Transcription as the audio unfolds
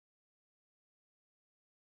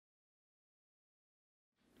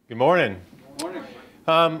Good morning. Good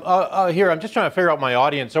morning. Here, I'm just trying to figure out my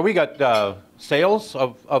audience. So we got sales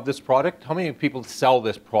of this product. How many people sell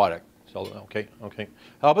this product? Okay.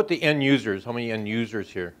 How about the end users? How many end users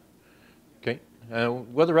here? Okay.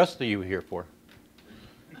 What are the rest of you here for?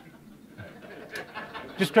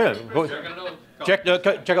 Just try to check out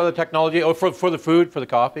the technology. Oh, for the food, for the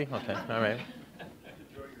coffee. Okay. All right.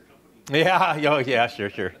 Yeah.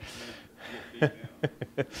 Sure.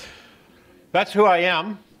 That's who I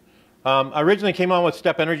am. I originally came on with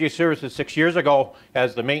Step Energy Services 6 years ago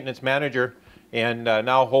as the maintenance manager, and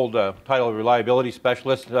now hold a title of reliability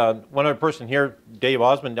specialist. One other person here, Dave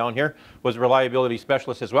Osmond down here, was a reliability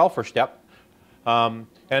specialist as well for Step, and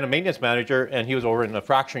a maintenance manager, and he was over in the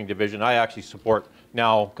fracturing division. I actually support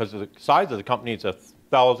now, because of the size of the company, it's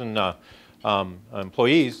 1,000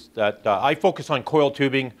 employees, that I focus on coil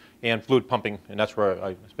tubing and fluid pumping, and that's where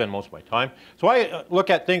I spend most of my time. So I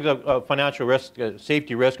look at things of financial risk,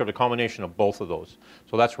 safety risk, or the combination of both of those.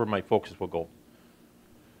 So that's where my focus will go.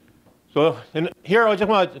 So here I just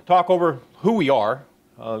want to talk over who we are.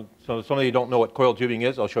 So some of you don't know what coil tubing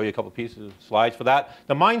is. I'll show you a couple pieces of slides for that.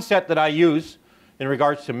 The mindset that I use in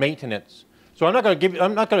regards to maintenance. So I'm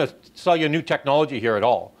not going to sell you a new technology here at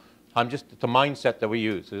all. It's the mindset that we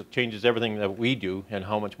use. It changes everything that we do and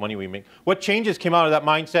how much money we make. What changes came out of that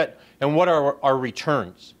mindset, and what are our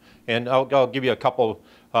returns? And I'll give you a couple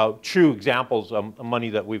true examples of money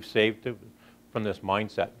that we've saved from this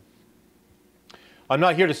mindset. I'm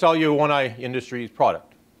not here to sell you OEI Industries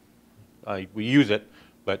product. We use it,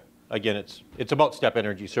 but again, it's about Step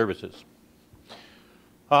Energy Services.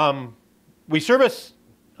 We service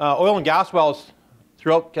oil and gas wells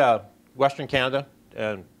throughout Western Canada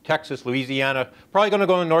and Texas, Louisiana, probably going to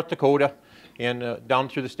go to North Dakota and down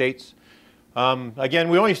through the States. Again,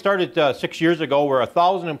 we only started 6 years ago. We're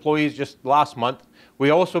 1,000 employees just last month. We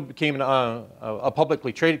also became a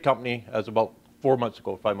publicly traded company as about 5 months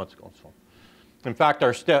ago. So, in fact,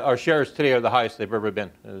 our shares today are the highest they've ever been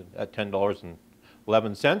at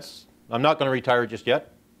 $10.11. I'm not going to retire just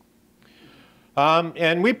yet.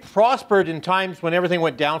 And we prospered in times when everything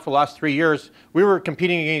went down for the last 3 years. We were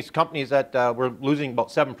competing against companies that were losing about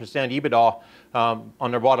 7% EBITDA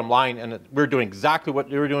on their bottom line, and we were doing exactly what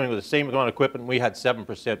they were doing with the same amount of equipment. We had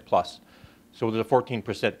 7% plus. So there's a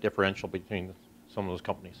 14% differential between some of those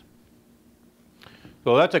companies.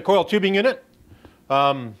 So that's a coil tubing unit.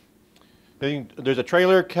 There's a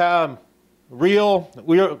trailer cab, reel.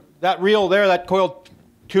 That reel there, that coil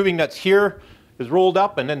tubing that's here, is rolled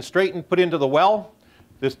up and then straightened, put into the well.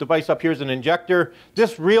 This device up here is an injector.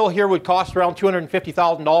 This reel here would cost around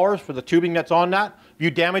 $250,000 for the tubing that's on that. If you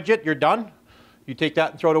damage it, you're done. You take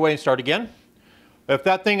that and throw it away and start again. If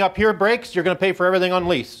that thing up here breaks, you're going to pay for everything on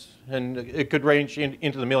lease. And it could range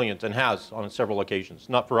into the millions, and has on several occasions.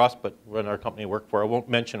 Not for us, but when our company worked for, I won't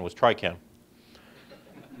mention, was Trican.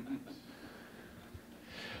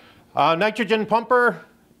 Nitrogen pumper.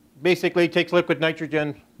 Basically takes liquid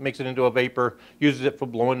nitrogen, makes it into a vapor, uses it for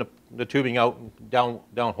blowing the tubing out and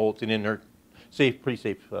down holes and inert. Pretty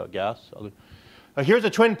safe gas. Here's a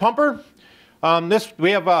twin pumper.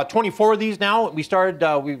 We have 24 of these now. We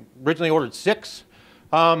originally ordered 6.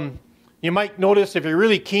 You might notice, if you're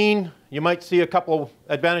really keen, you might see a couple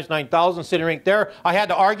Advantage 9000 sitting right there. I had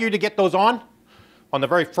to argue to get those on the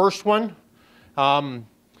very first one. It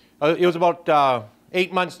was about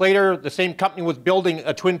 8 months later, the same company was building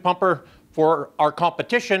a twin pumper for our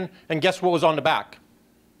competition, and guess what was on the back?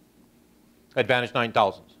 Advantage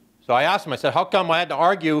 9000s. So I asked them, I said, how come I had to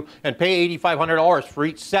argue and pay $8,500 for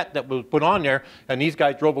each set that was put on there, and these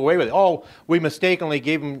guys drove away with it? Oh, we mistakenly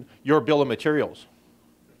gave them your bill of materials.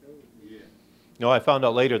 Yeah. No, I found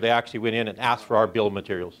out later they actually went in and asked for our bill of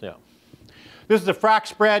materials. Yeah. This is a frac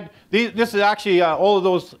spread. This is actually, all of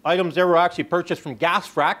those items there were actually purchased from Gas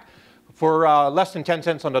Frac for less than 10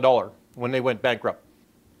 cents on the dollar when they went bankrupt.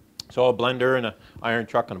 So a blender and an iron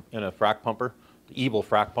truck and a frac pumper, the evil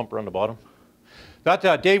frac pumper on the bottom.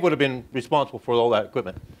 That Dave would have been responsible for all that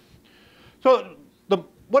equipment. So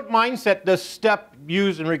what mindset does Step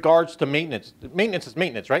use in regards to maintenance? Maintenance is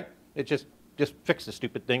maintenance, right? It just fix the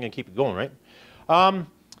stupid thing and keep it going, right?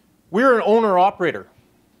 We're an owner-operator.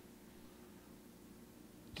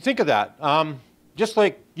 Think of that. Just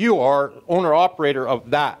like you are owner-operator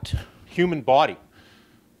of that human body,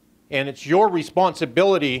 and it's your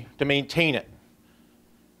responsibility to maintain it,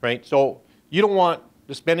 right? So you don't want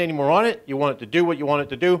to spend any more on it. You want it to do what you want it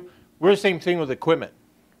to do. We're the same thing with equipment.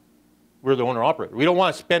 We're the owner-operator. We don't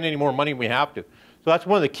want to spend any more money than we have to. So that's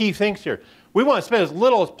one of the key things here. We want to spend as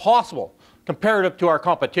little as possible comparative to our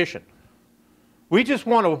competition. We just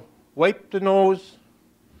want to wipe the nose,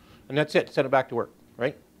 and that's it. Send it back to work,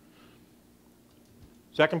 right?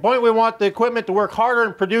 Second point, we want the equipment to work harder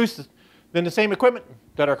and produce than the same equipment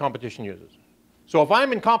that our competition uses. So if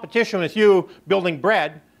I'm in competition with you building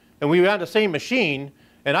bread, and we have the same machine,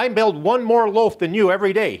 and I build one more loaf than you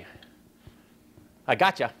every day, I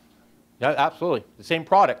gotcha. Yeah, absolutely. The same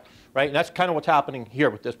product, right? And that's kind of what's happening here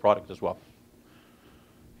with this product as well.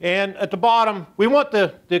 And at the bottom, we want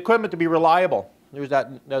the equipment to be reliable. There's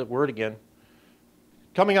that word again.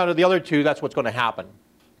 Coming out of the other two, that's what's going to happen.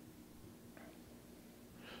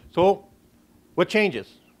 So what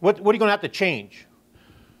changes? What are you going to have to change?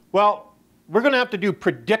 Well, we're going to have to do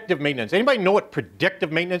predictive maintenance. Anybody know what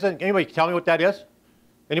predictive maintenance is? Anybody tell me what that is?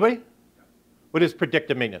 Anybody? What is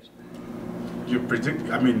predictive maintenance? You predict,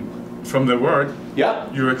 I mean, from the word,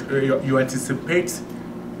 yeah, you anticipate,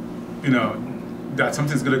 you know, that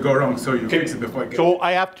something's going to go wrong, so you fix it before it gets. So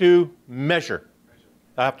I have to measure.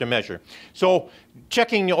 I have to measure. So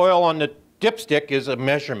checking the oil on the dipstick is a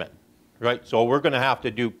measurement, right? So we're going to have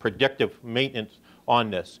to do predictive maintenance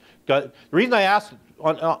on this. The reason I asked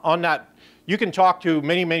on that, you can talk to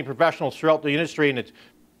many, many professionals throughout the industry, and it's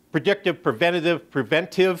predictive,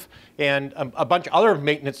 preventive, and a bunch of other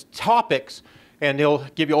maintenance topics, and they'll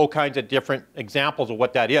give you all kinds of different examples of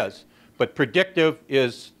what that is. But predictive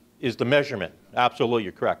is the measurement. Absolutely,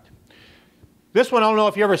 you're correct. This one, I don't know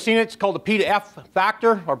if you've ever seen it. It's called the P to F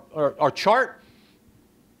factor or chart.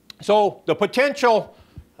 So the potential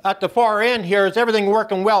at the far end here is everything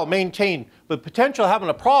working well, maintained. But the potential of having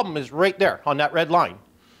a problem is right there on that red line.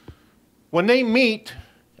 When they meet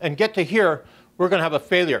and get to here, we're going to have a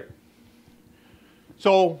failure.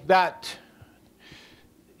 So that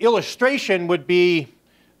illustration would be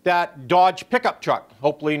that Dodge pickup truck.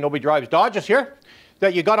 Hopefully nobody drives Dodges here.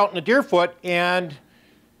 That you got out in the Deerfoot and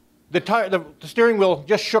the steering wheel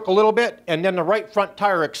just shook a little bit, and then the right front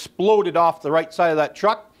tire exploded off the right side of that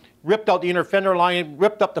truck, ripped out the inner fender line,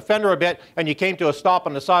 ripped up the fender a bit, and you came to a stop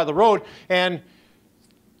on the side of the road, and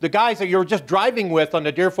the guys that you were just driving with on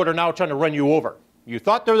the Deerfoot are now trying to run you over. You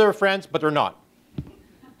thought they were their friends, but they're not.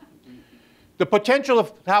 The potential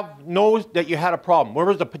of knows that you had a problem. Where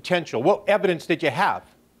was the potential? What evidence did you have?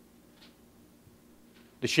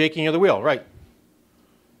 The shaking of the wheel, right.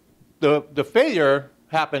 The failure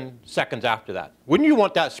happened seconds after that. Wouldn't you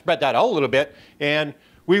want that, spread that out a little bit, and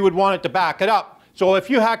we would want it to back it up. So if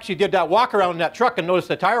you actually did that walk around in that truck and noticed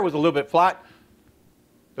the tire was a little bit flat,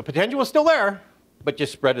 the potential was still there, but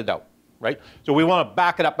just spread it out, right? So we want to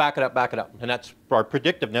back it up, back it up, back it up. And that's for our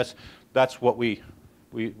predictiveness. That's what we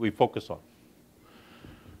focus on.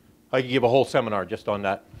 I could give a whole seminar just on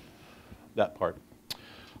that part.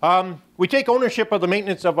 We take ownership of the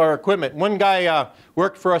maintenance of our equipment. One guy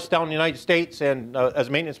worked for us down in the United States and as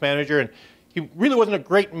a maintenance manager, and he really wasn't a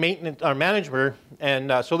great maintenance manager,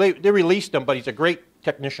 and so they released him, but he's a great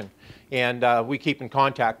technician, and we keep in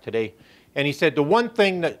contact today. And he said, the one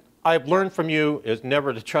thing that I've learned from you is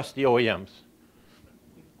never to trust the OEMs.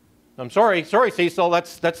 I'm sorry, Cecil,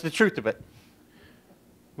 that's the truth of it.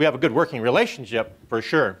 We have a good working relationship, for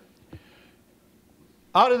sure.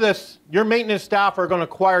 Out of this, your maintenance staff are going to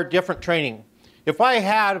acquire different training. If I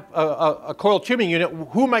had a coiled tubing unit,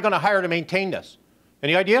 who am I going to hire to maintain this?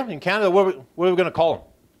 Any idea? In Canada, what are we going to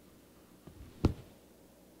call them?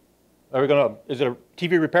 Are we going to, is it a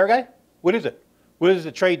TV repair guy? What is it? What is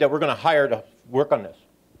the trade that we're going to hire to work on this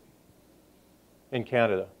in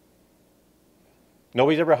Canada?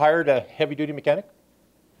 Nobody's ever hired a heavy-duty mechanic?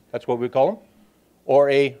 That's what we call them. Or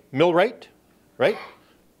a millwright, right?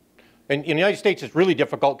 In the United States, it's really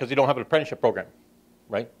difficult because they don't have an apprenticeship program,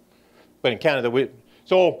 right? But in Canada,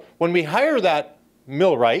 so when we hire that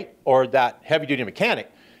millwright or that heavy-duty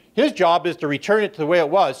mechanic, his job is to return it to the way it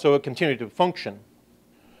was so it continued to function.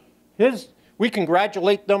 We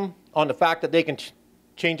congratulate them on the fact that they can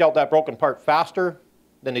change out that broken part faster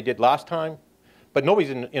than they did last time, but nobody's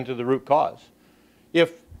into the root cause.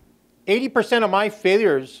 If 80% of my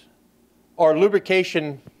failures are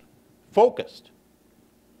lubrication focused,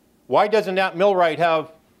 why doesn't that millwright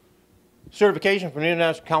have certification from the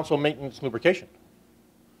International Council of Maintenance and Lubrication?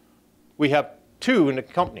 We have 2 in the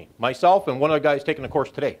company, myself and one of the guys taking the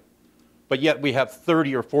course today. But yet we have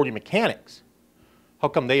 30 or 40 mechanics. How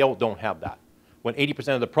come they all don't have that? When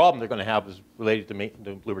 80% of the problem they're going to have is related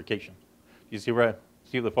to lubrication. Do you see where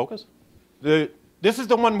see the focus? This is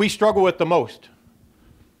the one we struggle with the most.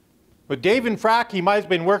 With Dave and Frack, he might have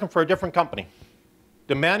been working for a different company.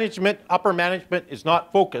 The management, upper management, is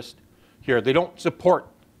not focused here. They don't support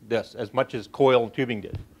this as much as coil and tubing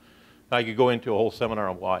did. I could go into a whole seminar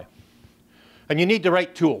on why. And you need the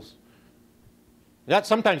right tools. That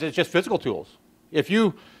sometimes it's just physical tools. If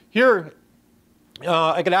you here,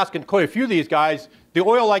 I could ask quite a few of these guys, the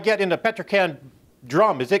oil I get in the Petrocan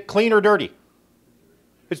drum, is it clean or dirty?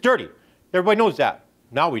 It's dirty. Everybody knows that.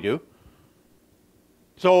 Now we do.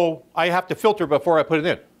 So I have to filter before I put it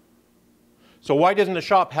in. So why doesn't the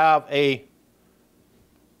shop have a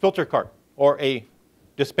filter cart or a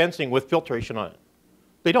dispensing with filtration on it?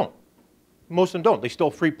 They don't. Most of them don't. They still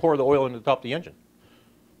free pour the oil into the top of the engine.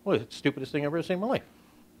 Well, it's the stupidest thing I've ever seen in my life.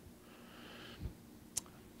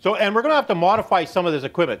 So, and we're going to have to modify some of this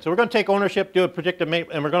equipment. So we're going to take ownership, do a predictive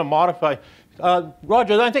maintenance, and we're going to modify.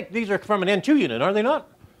 Roger, I think these are from an N2 unit, are they not?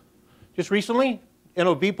 Just recently,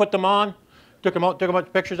 NOV put them on, took them out, took a bunch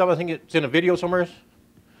of pictures of it. I think it's in a video somewhere. So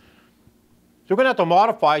we're going to have to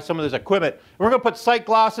modify some of this equipment. And we're going to put sight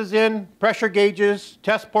glasses in, pressure gauges,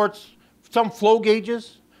 test ports, some flow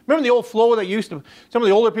gauges. Remember the old flow that used to, some of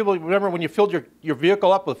the older people, remember when you filled your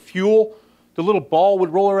vehicle up with fuel, the little ball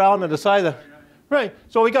would roll around on the side of the, right.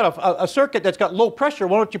 So we got a circuit that's got low pressure.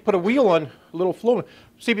 Why don't you put a wheel on a little flow?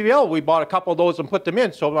 CBBL, we bought a couple of those and put them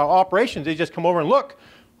in. So our operations, they just come over and look.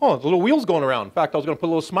 Oh, the little wheel's going around. In fact, I was going to put a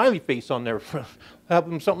little smiley face on there, have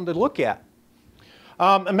them something to look at.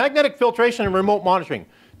 And magnetic filtration and remote monitoring.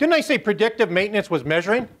 Didn't I say predictive maintenance was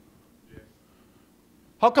measuring? Yes.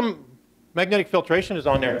 How come magnetic filtration is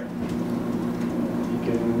on there? You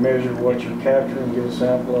can measure what you're capturing, get a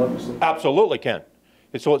sample of it. Absolutely can.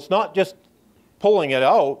 And so it's not just pulling it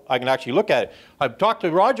out. I can actually look at it. I've talked to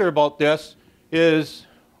Roger about this. Is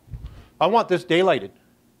I want this daylighted.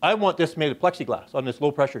 I want this made of plexiglass on this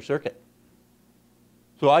low pressure circuit.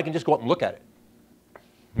 So I can just go up and look at it.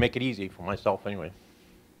 Make it easy for myself anyway.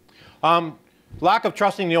 Lack of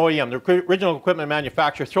trusting the OEM, the original equipment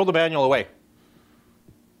manufacturer. Throw the manual away.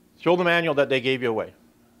 Throw the manual that they gave you away.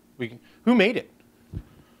 Who made it?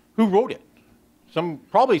 Who wrote it?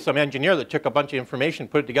 Probably some engineer that took a bunch of information,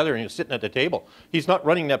 put it together, and he's sitting at the table. He's not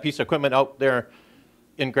running that piece of equipment out there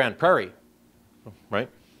in Grand Prairie, right?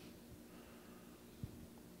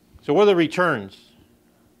 So what are the returns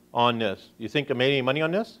on this? You think they made any money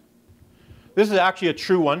on this? This is actually a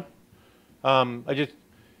true one.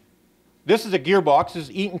 This is a gearbox. This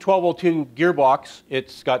is Eaton 1202 gearbox.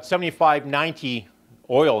 It's got 7590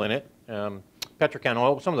 oil in it, Petrocan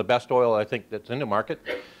oil, some of the best oil I think that's in the market.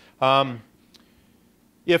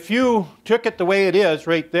 If you took it the way it is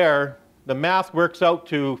right there, the math works out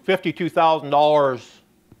to $52,000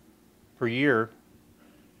 per year,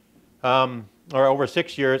 or over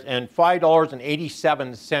 6 years, and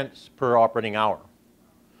 $5.87 per operating hour.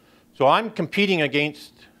 So I'm competing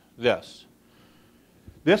against this.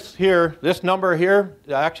 This here, this number here,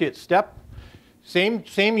 actually it's step, same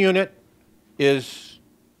unit is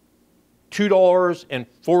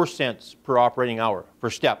 $2.04 per operating hour per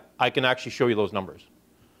step. I can actually show you those numbers.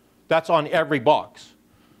 That's on every box.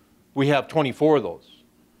 We have 24 of those.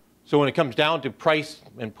 So when it comes down to price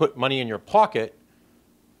and put money in your pocket,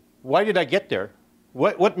 why did I get there?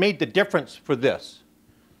 What made the difference for this?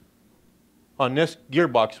 On this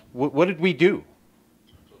gearbox, what did we do?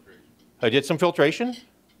 Filtration. I did some filtration.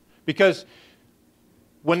 Because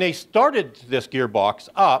when they started this gearbox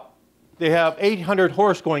up, they have 800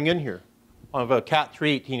 horse going in here of a Cat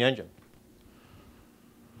 318 engine.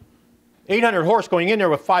 800 horse going in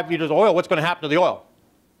there with 5 liters of oil, what's going to happen to the oil?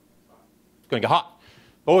 It's going to get hot.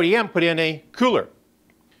 OEM put in a cooler.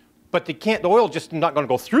 But they can't, the oil just not going to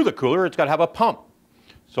go through the cooler, it's got to have a pump.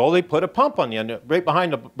 So they put a pump on the end. Right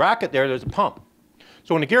behind the bracket there's a pump.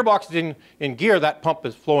 So when the gearbox is in gear, that pump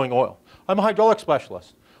is flowing oil. I'm a hydraulic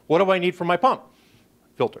specialist. What do I need for my pump?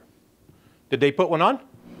 Filter. Did they put one on?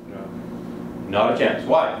 No. Not a chance.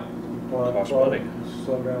 Why? Cost money.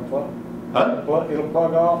 Slow down flow. Huh? It'll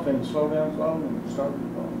plug off and slow down flow and start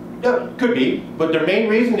flow. Yeah, could be. But their main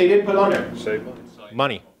reason they didn't put on there. Save money.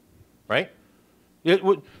 Money. Right?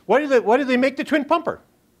 Why do they make the twin pumper?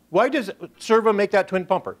 Why does Servo make that twin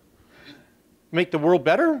pumper? Make the world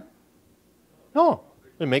better? No.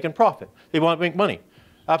 They're making profit. They want to make money.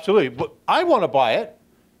 Absolutely. But I want to buy it.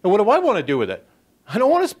 And what do I want to do with it? I don't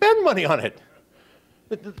want to spend money on it.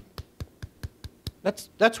 That's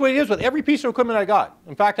the way it is with every piece of equipment I got.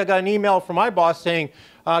 In fact, I got an email from my boss saying,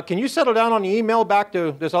 can you settle down on the email back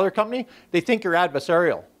to this other company? They think you're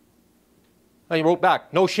adversarial. And he wrote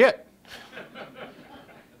back, no shit.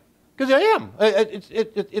 Because I am.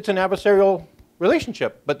 It's an adversarial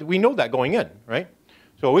relationship, but we know that going in, right?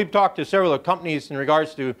 So we've talked to several companies in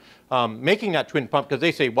regards to making that twin pump because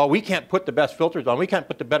they say, well, we can't put the best filters on, we can't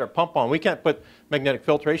put the better pump on, we can't put magnetic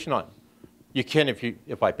filtration on. You can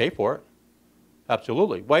if I pay for it.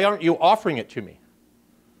 Absolutely. Why aren't you offering it to me?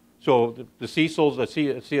 So the Cecils, the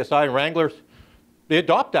CSI, and Wranglers, they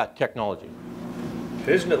adopt that technology.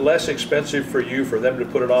 Isn't it less expensive for you for them to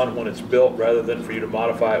put it on when it's built rather than for you to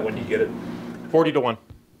modify it when you get it? 40 to 1.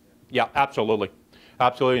 Yeah, absolutely.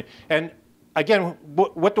 Absolutely. And again,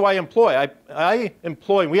 what do I employ? I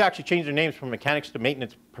employ, we actually changed their names from mechanics to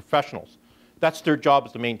maintenance professionals. That's their job,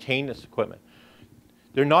 is to maintain this equipment.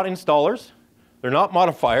 They're not installers, they're not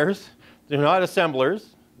modifiers, they're not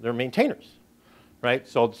assemblers, they're maintainers, right?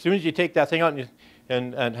 So as soon as you take that thing out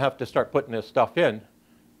and have to start putting this stuff in,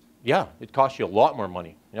 yeah, it costs you a lot more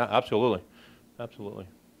money. Yeah, absolutely, absolutely.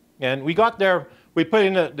 And we got there, we put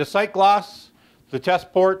in the sight glass, the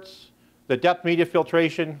test ports, the depth media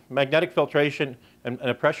filtration, magnetic filtration, and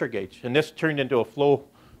a pressure gauge. And this turned into a flow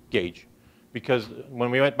gauge. Because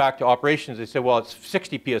when we went back to operations, they said, well, it's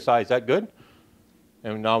 60 PSI, is that good?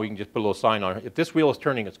 And now we can just put a little sign on it. If this wheel is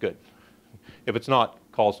turning, it's good. If it's not,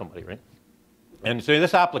 call somebody, right? And so in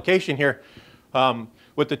this application here,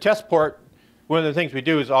 with the test port, one of the things we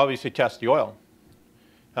do is obviously test the oil.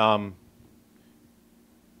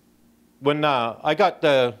 When I got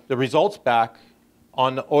the results back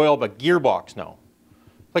on the oil of a gearbox now,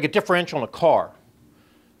 like a differential in a car,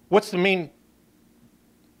 what's the main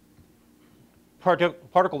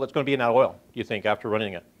particle that's going to be in that oil, do you think, after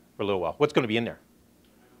running it for a little while? What's going to be in there?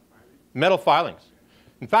 Metal filings.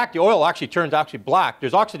 In fact, the oil actually turns black.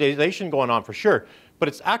 There's oxidation going on for sure, but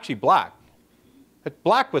it's actually black. It's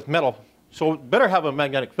black with metal, so better have a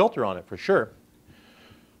magnetic filter on it for sure.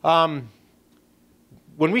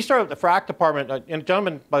 When we started the frac department, a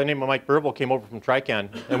gentleman by the name of Mike Burville came over from Trican,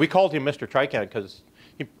 and we called him Mr. Trican because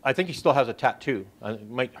I think he still has a tattoo. It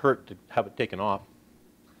might hurt to have it taken off.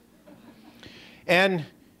 And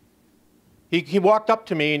he walked up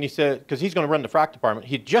to me and he said, because he's going to run the frac department,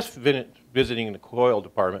 he'd just been visiting the coil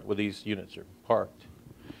department where these units are parked.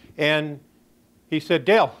 And he said,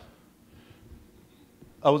 Dale,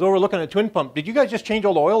 I was over looking at a twin pump. Did you guys just change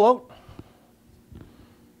all the oil out?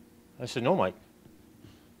 I said, no, Mike.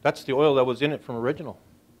 That's the oil that was in it from original.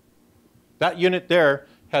 That unit there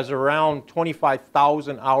has around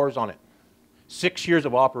 25,000 hours on it. 6 years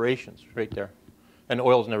of operations right there. And the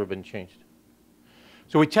oil's never been changed.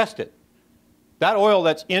 So we test it. That oil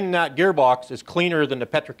that's in that gearbox is cleaner than the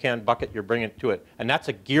Petrocan bucket you're bringing to it. And that's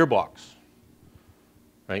a gearbox,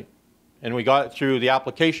 right? And we got it through the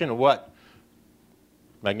application of what?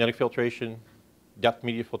 Magnetic filtration, depth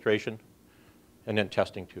media filtration, and then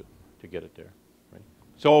testing to get it there. Right?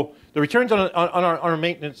 So the returns on our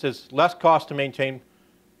maintenance is less cost to maintain.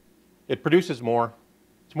 It produces more.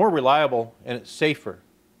 It's more reliable, and it's safer.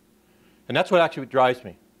 And that's what actually drives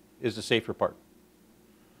me, is the safer part.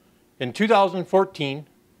 In 2014,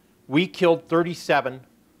 we killed 37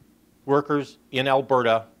 workers in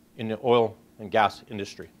Alberta in the oil and gas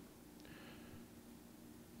industry.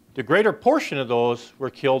 The greater portion of those were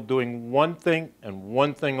killed doing one thing and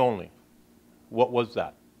one thing only. What was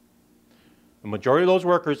that? The majority of those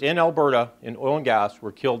workers in Alberta in oil and gas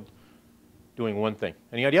were killed doing one thing.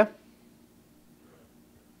 Any idea?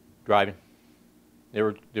 Driving. They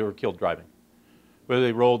were killed driving. Whether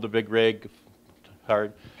they rolled the big rig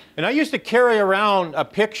hard. And I used to carry around a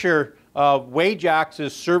picture of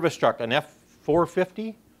Wajax's service truck, an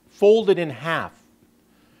F450, folded in half.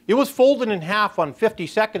 It was folded in half on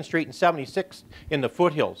 52nd Street and 76th in the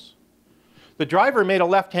foothills. The driver made a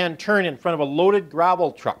left-hand turn in front of a loaded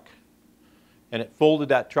gravel truck, and it folded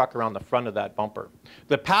that truck around the front of that bumper.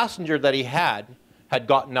 The passenger that he had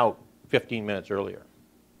gotten out 15 minutes earlier.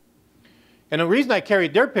 And the reason I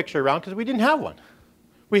carried their picture around, because we didn't have one.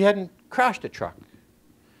 We hadn't crashed a truck.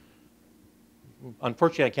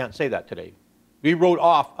 Unfortunately, I can't say that today. We rode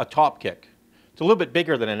off a top kick. It's a little bit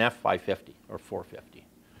bigger than an F550 or 450.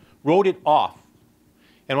 Rode it off.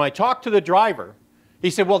 And when I talked to the driver, he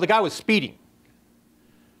said, well, the guy was speeding.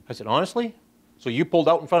 I said, honestly? So you pulled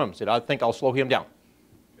out in front of him. He said, I think I'll slow him down.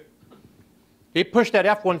 He pushed that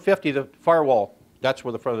F-150, the firewall. That's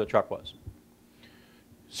where the front of the truck was.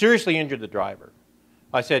 Seriously injured the driver.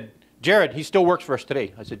 I said, Jared, he still works for us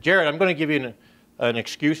today. I said, Jared, I'm going to give you an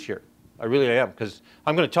excuse here. I really am, because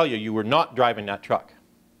I'm going to tell you, you were not driving that truck.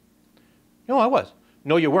 No, I was.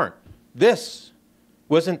 No, you weren't. This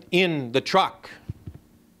wasn't in the truck.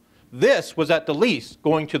 This was at the least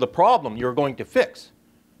going to the problem you were going to fix.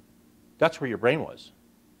 That's where your brain was.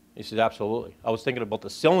 He said, absolutely. I was thinking about the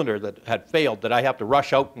cylinder that had failed that I have to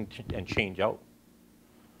rush out and change out.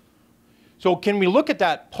 So can we look at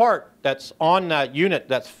that part that's on that unit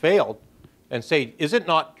that's failed and say, is it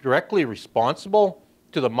not directly responsible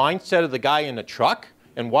to the mindset of the guy in the truck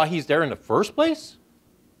and why he's there in the first place?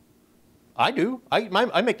 I do.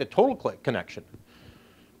 I make the total connection.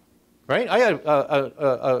 Right? I had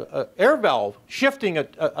a air valve shifting a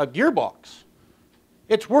gearbox.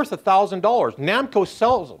 It's worth $1,000. Namco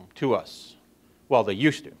sells them to us. Well, they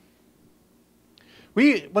used to.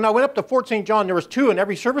 When I went up to Fort St. John, there was 2 in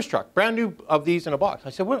every service truck, brand new of these in a box. I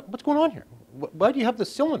said, what's going on here? Why do you have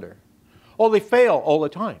this cylinder? Oh, they fail all the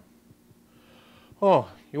time. Oh,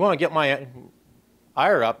 you want to get my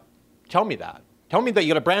ire up? Tell me that. Tell me that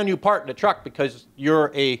you got a brand new part in the truck because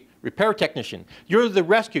you're a repair technician. You're the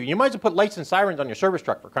rescue. You might as well put lights and sirens on your service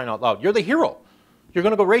truck, for crying out loud. You're the hero. You're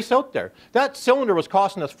going to go race out there. That cylinder was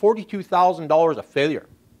costing us $42,000 a failure.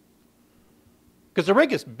 Because the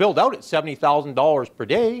rig is billed out at $70,000 per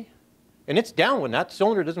day, and it's down when that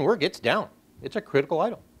cylinder doesn't work. It's down. It's a critical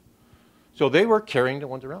item. So they were carrying the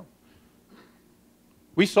ones around.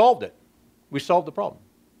 We solved it. We solved the problem.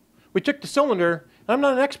 We took the cylinder, and I'm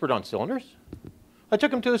not an expert on cylinders. I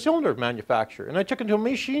took him to the cylinder manufacturer, and I took him to a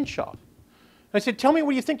machine shop. And I said, tell me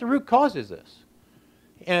what you think the root cause is this.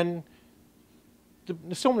 And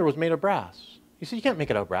the cylinder was made of brass. He said, you can't make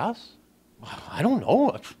it out of brass. I don't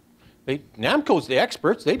know. Namco's the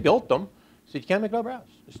experts. They built them. He said, you can't make it out of brass.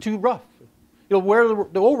 It's too rough. It'll wear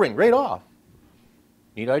the O-ring right off.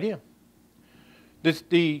 Neat idea.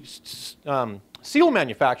 The seal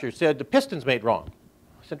manufacturer said the piston's made wrong.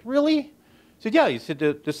 I said, really? He said, yeah. He said,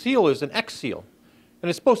 the seal is an X seal. And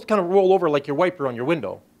it's supposed to kind of roll over like your wiper on your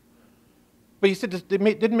window. But he said they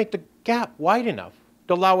didn't make the gap wide enough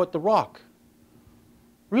to allow it to rock.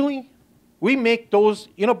 Really? We make those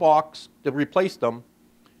in a box to replace them.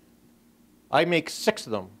 I make 6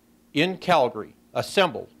 of them in Calgary,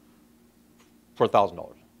 assembled, for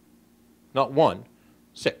 $1,000. Not 1,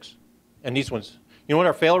 6. And these ones, you know what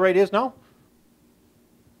our fail rate is now?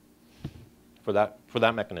 For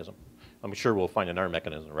that mechanism. I'm sure we'll find another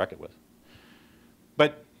mechanism to wreck it with.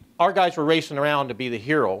 But our guys were racing around to be the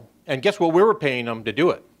hero, and guess what we were paying them to do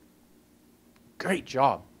it? Great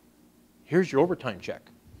job. Here's your overtime check.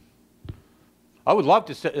 I would love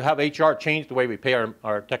to have HR change the way we pay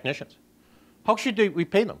our technicians. How should we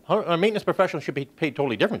pay them? Our maintenance professionals should be paid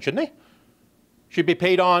totally different, shouldn't they? Should be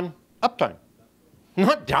paid on uptime,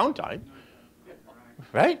 not downtime.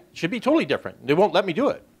 Right? Should be totally different. They won't let me do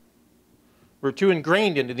it. We're too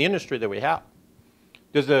ingrained into the industry that we have.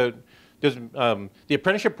 Does the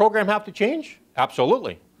apprenticeship program have to change?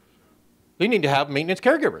 Absolutely. They need to have maintenance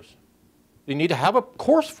caregivers. They need to have a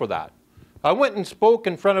course for that. I went and spoke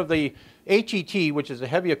in front of the HET, which is the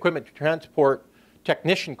Heavy Equipment Transport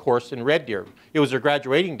Technician course in Red Deer. It was their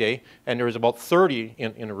graduating day, and there was about 30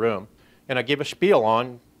 in a room. And I gave a spiel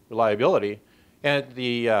on reliability. And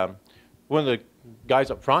one of the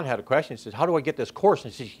guys up front had a question. He says, how do I get this course?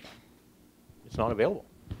 And he says, it's not available.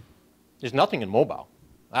 There's nothing in mobile.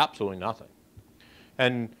 Absolutely nothing.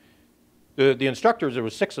 And the instructors, there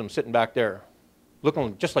was 6 of them sitting back there,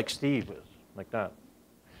 looking just like Steve was, like that.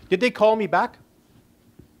 Did they call me back?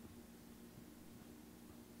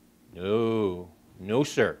 No. No,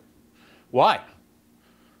 sir. Why?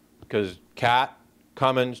 Because Cat,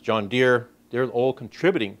 Cummins, John Deere, they're all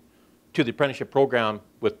contributing to the apprenticeship program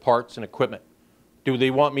with parts and equipment. Do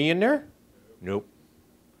they want me in there? Nope.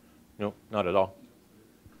 Nope, not at all.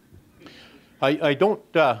 I don't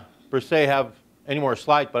per se have any more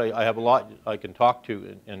slides, but I have a lot I can talk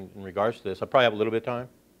to in regards to this. I probably have a little bit of time.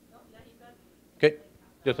 Okay,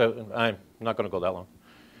 I'm not going to go that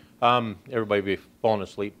long. Everybody will be falling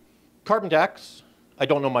asleep. Carbon tax, I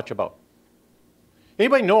don't know much about.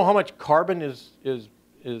 Anybody know how much carbon is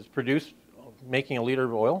produced making a liter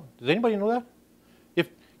of oil? Does anybody know that? If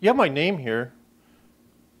you have my name here,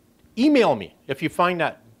 email me if you find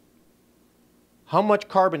that. How much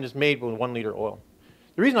carbon is made with 1 liter of oil?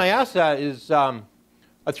 The reason I ask that is a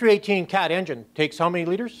 318 Cat engine takes how many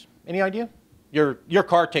liters? Any idea? Your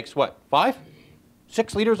car takes what, 5?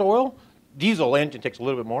 6 liters of oil? Diesel engine takes a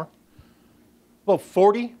little bit more. About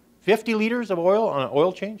 40, 50 liters of oil on an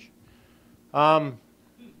oil change. It's a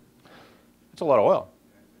lot of oil.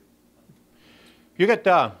 You get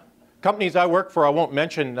companies I work for, I won't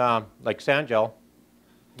mention, like Sangel.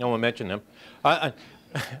 I won't mention them.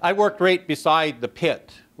 I worked right beside the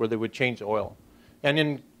pit where they would change the oil.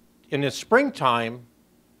 And in the springtime,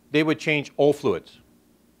 they would change oil fluids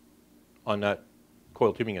on that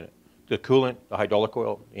coil tubing unit. The coolant, the hydraulic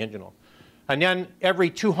oil, the engine oil. And then every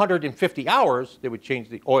 250 hours, they would change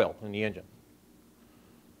the oil in the engine.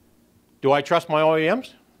 Do I trust my OEMs?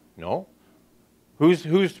 No.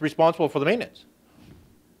 Who's responsible for the maintenance?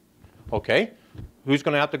 Okay. Who's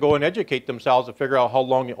going to have to go and educate themselves to figure out how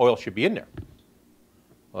long the oil should be in there?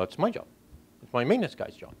 Well, that's my job. It's my maintenance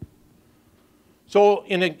guy's job. So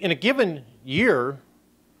in a given year,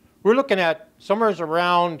 we're looking at somewhere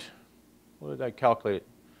around, what did I calculate it?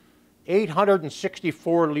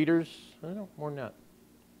 864 liters, I don't know, more than that.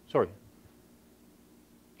 Sorry,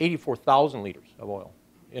 84,000 liters of oil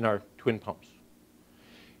in our twin pumps.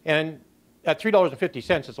 And at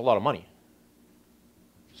 $3.50, it's a lot of money.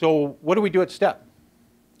 So what do we do at step?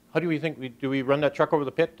 How do we think, do we run that truck over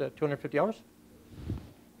the pit at 250 hours?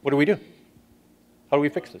 What do we do? How do we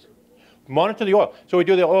fix this? Monitor the oil. So we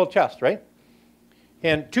do the oil test, right?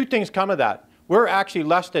 And two things come of that. We're actually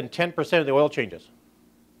less than 10% of the oil changes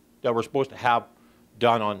that we're supposed to have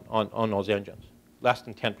done on those engines. Less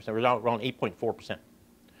than 10%. We're around 8.4%.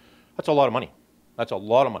 That's a lot of money. That's a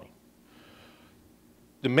lot of money.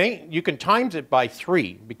 You can times it by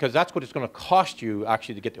 3 because that's what it's going to cost you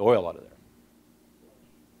actually to get the oil out of there.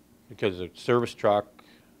 Because of service truck,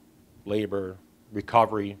 labor,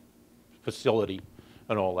 recovery, facility,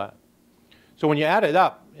 and all that. So when you add it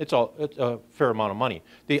up, it's a fair amount of money.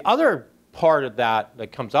 The other part of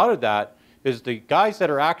that comes out of that is the guys that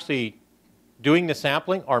are actually doing the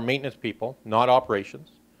sampling are maintenance people, not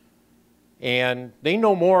operations. And they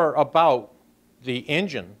know more about the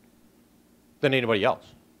engine than anybody else.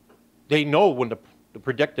 They know when the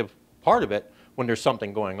predictive part of it when there's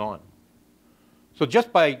something going on. So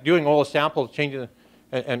just by doing oil samples, changing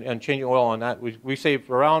and changing oil on that, we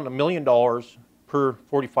save around $1 million per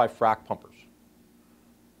 45 frac pumpers.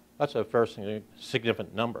 That's a fair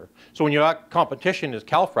significant number. So when you're at competition is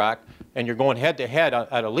Calfrac and you're going head to head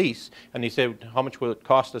at a lease, and they say how much will it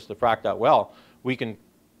cost us to frac that well, we can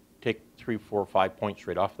take 3, 4, 5 points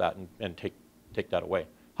right off that and take that away.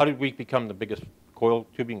 How did we become the biggest coil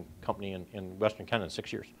tubing company in Western Canada in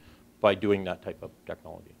 6 years? By doing that type of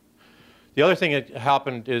technology. The other thing that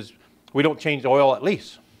happened is we don't change the oil at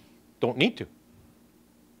lease. Don't need to.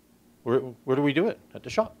 Where do we do it? At the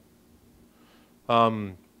shop.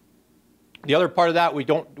 The other part of that, we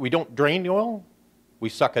don't drain the oil, we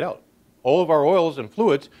suck it out. All of our oils and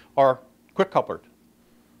fluids are quick coupled.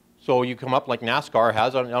 So you come up like NASCAR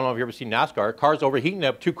has, I don't know if you've ever seen NASCAR, cars overheating, they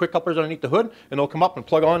have 2 quick couplers underneath the hood, and they'll come up and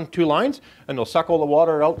plug on 2 lines, and they'll suck all the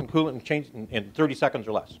water out and cool it and change in 30 seconds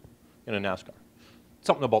or less in a NASCAR.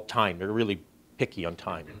 Something about time, they're really picky on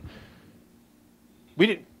time.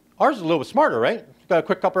 Ours is a little bit smarter, right? You've got a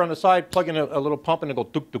quick coupler on the side, plug in a little pump, and it goes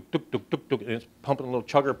duk, duk, duk, duk, duk, duk, and it's pumping a little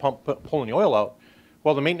chugger pump, pulling the oil out.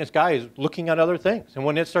 Well, the maintenance guy is looking at other things, and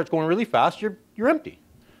when it starts going really fast, you're empty.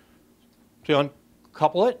 So you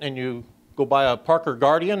uncouple it, and you go buy a Parker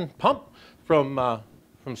Guardian pump from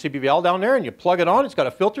CBVL down there, and you plug it on. It's got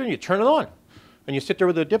a filter, and you turn it on, and you sit there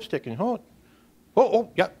with a dipstick, and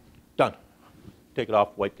yeah, done. Take it off,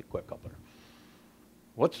 wipe the quick coupler.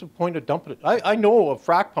 What's the point of dumping it? I know of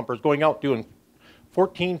frac pumpers going out doing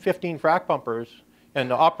 14, 15 frac pumpers,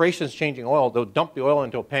 and the operations changing oil. They'll dump the oil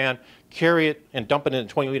into a pan, carry it, and dump it in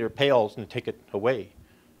 20-liter pails and take it away.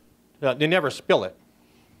 They never spill it.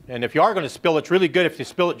 And if you are going to spill it, it's really good if you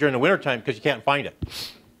spill it during the wintertime because you can't find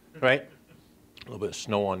it, right? A little bit of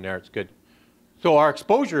snow on there, it's good. So our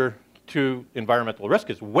exposure to environmental risk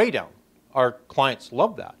is way down. Our clients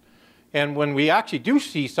love that. And when we actually do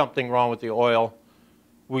see something wrong with the oil,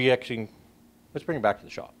 we actually, let's bring it back to the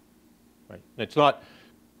shop. Right? It's not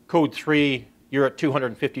code 3, you're at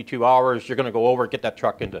 252 hours, you're going to go over, get that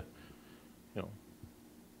truck into,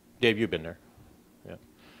 Dave, you've been there,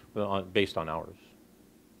 yeah, based on hours.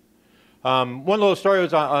 One little story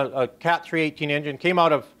was a Cat 318 engine, came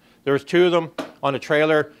out of, there was 2 of them on a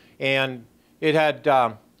trailer, and it had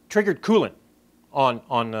triggered coolant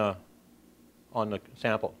on the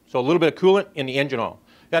sample. So a little bit of coolant in the engine oil.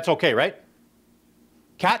 That's okay, right?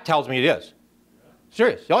 Cat tells me it is.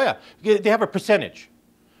 Serious. Oh, yeah. They have a percentage.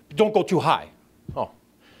 Don't go too high. Oh.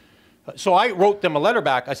 So I wrote them a letter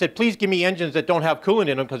back. I said, please give me engines that don't have coolant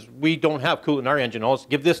in them because we don't have coolant in our engine. I'll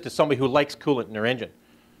give this to somebody who likes coolant in their engine.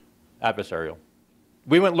 Adversarial.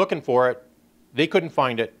 We went looking for it. They couldn't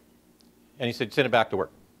find it. And he said, send it back to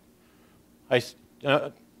work. I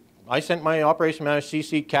sent my operation manager,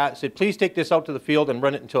 CC Cat, said, please take this out to the field and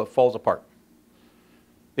run it until it falls apart.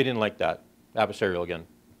 They didn't like that. Adversarial again.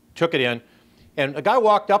 Took it in, and a guy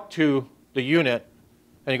walked up to the unit,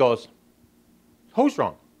 and he goes, hose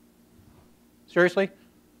wrong. Seriously?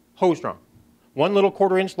 Hose wrong. 1 little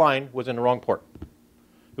 1/4-inch line was in the wrong port.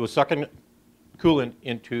 It was sucking coolant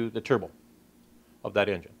into the turbo of that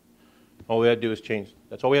engine. All we had to do is change.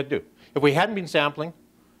 That's all we had to do. If we hadn't been sampling,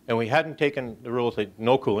 and we hadn't taken the rules that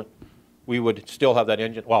no coolant, we would still have that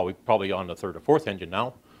engine. Well, we're probably on the 3rd or 4th engine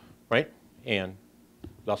now, right? And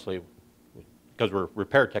thusly, because we're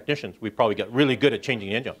repair technicians, we probably got really good at changing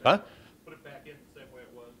the engine. Huh? Put it back in the same way it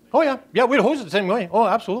was. Oh yeah, yeah, we'd hose it the same way. Oh,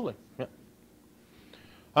 absolutely. Yeah.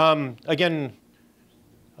 Again,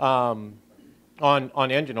 on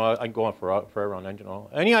engine oil, I can go on forever on engine oil.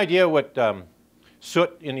 Any idea what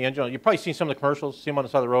soot in the engine oil? You've probably seen some of the commercials, see them on the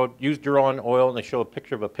side of the road. Use Duron oil, and they show a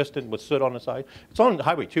picture of a piston with soot on the side. It's on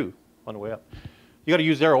Highway 2 on the way up. You got to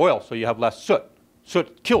use their oil so you have less soot.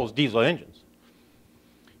 Soot kills diesel engines.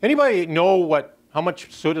 Anybody know how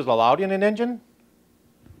much soot is allowed in an engine?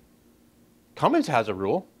 Cummins has a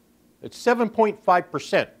rule. It's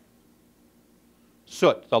 7.5%.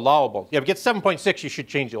 Soot is allowable. If you get 7.6, you should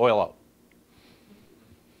change the oil out.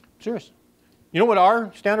 Serious. You know what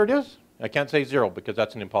our standard is? I can't say 0 because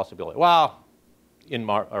that's an impossibility. Well, in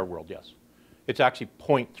our world, yes. It's actually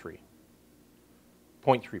 0.3.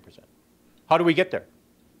 0.3%. How do we get there?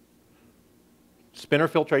 Spinner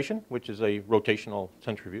filtration, which is a rotational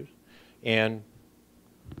centrifuge, and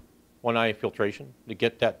one-eye filtration to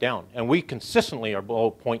get that down. And we consistently are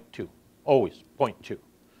below 0.2, always 0.2.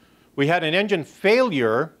 We had an engine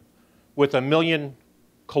failure with 1 million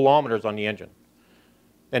kilometers on the engine.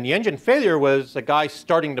 And the engine failure was a guy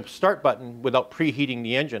starting the start button without preheating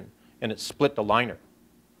the engine, and it split the liner.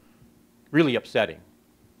 Really upsetting,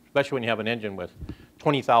 especially when you have an engine with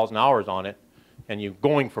 20,000 hours on it, and you're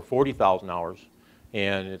going for 40,000 hours,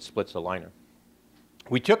 and it splits the liner.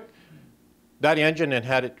 We took that engine and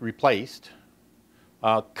had it replaced.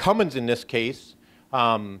 Cummins, in this case,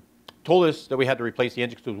 told us that we had to replace the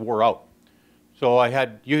engine because it was wore out. So I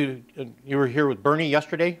had, you were here with Bernie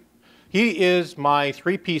yesterday. He is my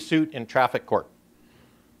three-piece suit in traffic court.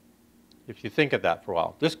 If you think of that for a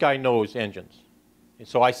while. This guy knows engines. And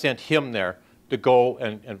so I sent him there to go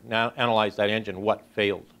and analyze that engine, what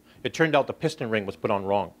failed. It turned out the piston ring was put on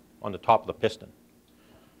wrong, on the top of the piston.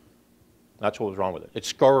 That's what was wrong with it. It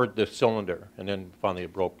scored the cylinder, and then finally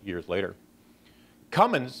it broke years later.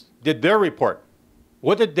 Cummins did their report.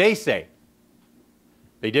 What did they say?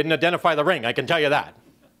 They didn't identify the ring, I can tell you that.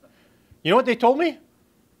 You know what they told me?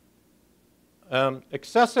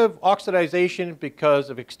 Excessive oxidization because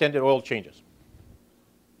of extended oil changes.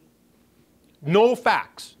 No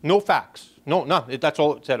facts, no facts. No, that's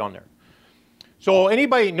all it said on there. So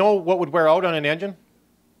anybody know what would wear out on an engine?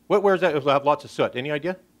 What wears that? It'll have lots of soot. Any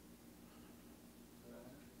idea?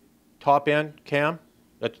 Top end cam.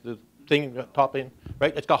 That's the thing, top end,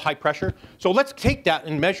 right? It's got high pressure. So let's take that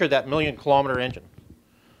and measure that 1 million kilometer engine.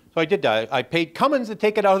 So I did that. I paid Cummins to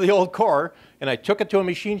take it out of the old core, and I took it to a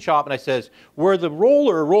machine shop, and I says, where the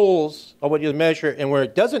roller rolls, I want you to measure, and where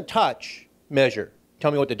it doesn't touch, measure.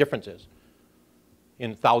 Tell me what the difference is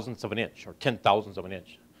in thousandths of an inch or 10,000ths of an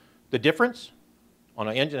inch. The difference on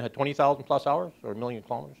an engine that had 20,000 plus hours or 1 million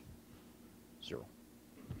kilometers? 0.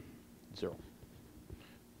 0.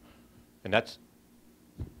 And that's,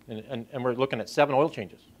 and we're looking at 7 oil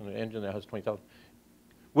changes on an engine that has 20,000.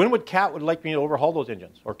 When would Cat would like me to overhaul those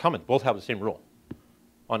engines? Or Cummins, both have the same rule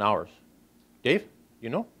on hours. Dave, you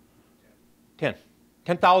know? 10.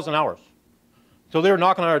 10,000 hours. So they were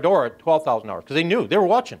knocking on our door at 12,000 hours because they knew, they were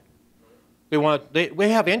watching. We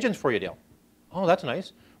have engines for you, Dale. Oh, that's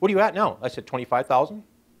nice. What are you at now? I said 25,000.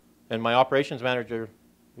 And my operations manager,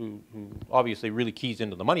 who obviously really keys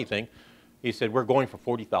into the money thing, he said, we're going for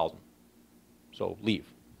 40,000. So leave.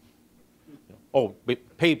 Oh,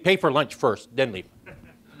 pay for lunch first, then leave.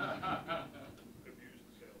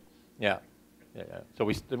 Yeah. So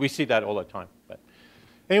we see that all the time. But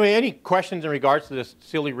anyway, any questions in regards to this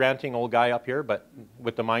silly ranting old guy up here, but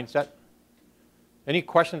with the mindset? Any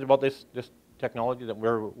questions about this technology that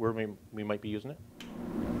where we might be using it?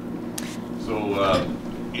 So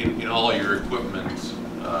in all your equipment,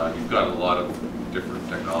 you've got a lot of different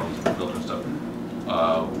technologies and filter stuff.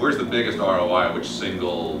 Where's the biggest ROI? Which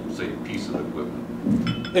single, say, piece of equipment?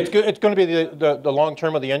 It's going to be the long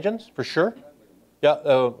term of the engines, for sure. Yeah,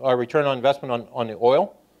 our return on investment on the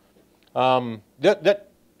oil. That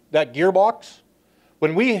gearbox,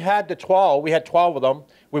 when we had the 12, we had 12 of them.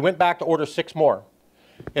 We went back to order 6 more.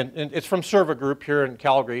 And it's from Serva Group here in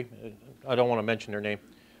Calgary. I don't want to mention their name.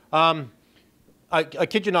 I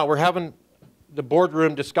kid you not, we're having the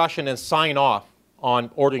boardroom discussion and sign off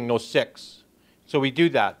on ordering those 6. So we do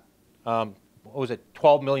that. What was it?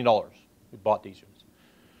 $12 million. We bought these units.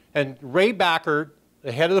 And Ray Backer,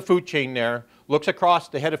 the head of the food chain there, looks across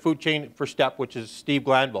the head of food chain for STEP, which is Steve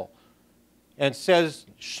Glanville, and says,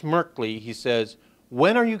 smirkly, he says,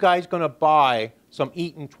 when are you guys going to buy some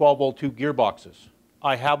Eaton 1202 gearboxes?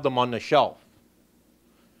 I have them on the shelf.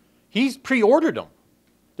 He's pre-ordered them.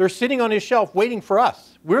 They're sitting on his shelf waiting for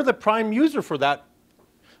us. We're the prime user for that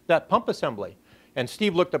pump assembly. And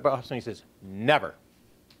Steve looked at us and he says, never.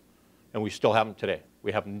 And we still have them today.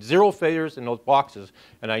 We have 0 failures in those boxes,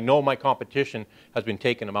 and I know my competition has been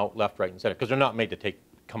taking them out left, right, and center, because they're not made to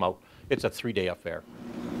come out. It's a 3-day affair.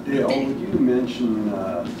 Dale, would you mention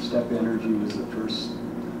Step Energy was the first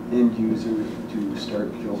end user to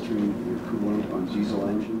start filtering your coolant on diesel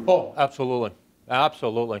engines? Oh, absolutely.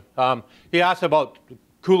 Absolutely. He asked about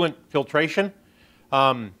coolant filtration.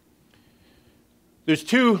 there's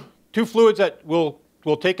two fluids that will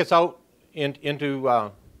take us out into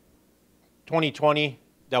 2020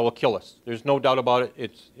 that will kill us. There's no doubt about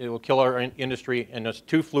it. It will kill our industry. And those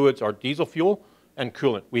two fluids are diesel fuel and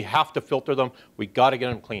coolant. We have to filter them. We got to get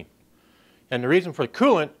them clean. And the reason for the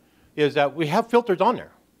coolant is that we have filters on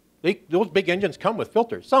there. Those big engines come with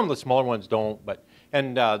filters. Some of the smaller ones don't,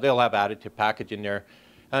 and they'll have additive package in there.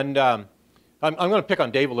 And I'm going to pick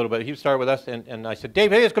on Dave a little bit. He started with us, and I said,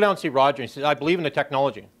 Dave, hey, let's go down and see Roger. And he said, I believe in the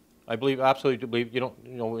technology. I absolutely believe.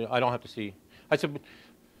 I don't have to see. I said,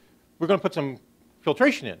 we're going to put some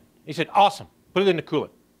filtration in. He said, awesome. Put it in the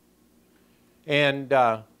coolant. And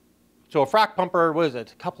so a frac pumper, what is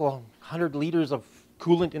it? A couple of 100 liters of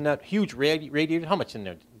coolant in that huge radiator. How much in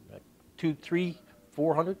there? 200, 300,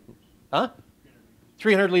 400? Huh?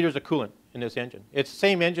 300 liters of coolant in this engine. It's the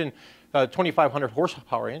same engine, 2,500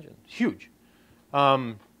 horsepower engine. It's huge.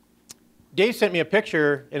 Dave sent me a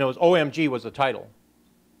picture, and it was OMG was the title.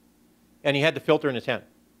 And he had the filter in his hand.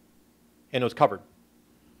 And it was covered.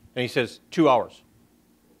 And he says, 2 hours.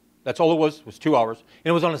 That's all it was 2 hours.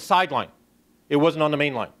 And it was on the sideline. It wasn't on the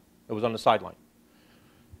main line. It was on the sideline.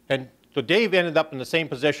 And so Dave ended up in the same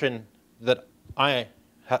position that I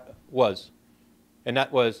was. And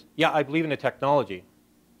that was, yeah, I believe in the technology.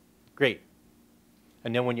 Great.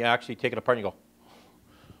 And then when you actually take it apart and you go,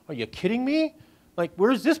 are you kidding me? Like,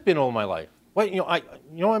 where's this been all my life? What, you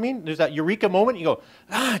know what I mean? There's that eureka moment. You go,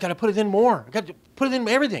 I got to put it in more. I got to put it in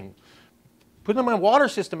everything. Put it in my water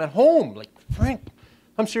system at home. Like, Frank,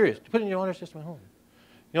 I'm serious. Put it in your water system at home.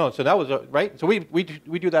 So that was, right? So we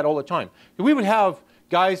do that all the time. We would have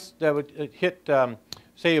guys that would hit,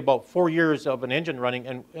 say, about 4 years of an engine running,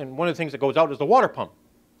 and one of the things that goes out is the water pump.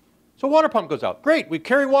 So water pump goes out. Great, we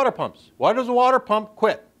carry water pumps. Why does a water pump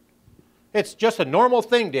quit? It's just a normal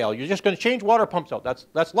thing, Dale. You're just going to change water pumps out.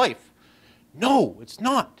 That's life. No, it's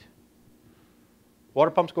not.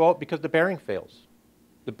 Water pumps go out because the bearing fails.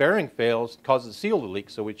 The bearing fails, causes the seal to leak,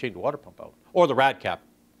 so we change the water pump out. Or the rad cap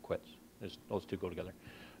quits. Those two go together.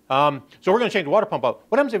 So we're going to change the water pump out.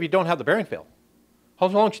 What happens if you don't have the bearing fail? How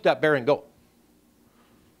long should that bearing go?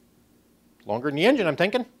 Longer than the engine, I'm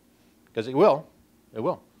thinking, because it will. It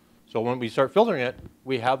will. So when we start filtering it,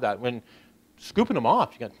 we have that. When scooping them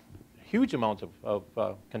off, you got huge amounts of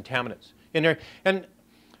contaminants in there. And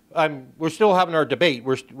we're still having our debate.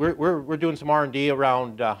 We're doing some R&D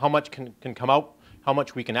around how much can come out, how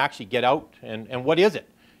much we can actually get out, and what is it.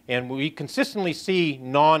 And we consistently see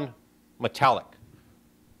non-metallic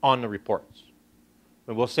on the reports.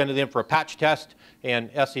 And we'll send it in for a patch test and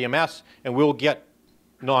SEMS, and we'll get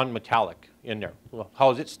non-metallic in there. Well,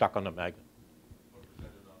 how is it stuck on the magnet?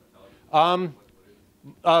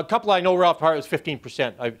 A couple I know right off the heart is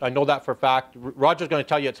 15%. I know that for a fact. Roger's going to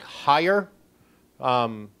tell you it's higher,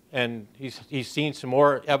 and he's seen some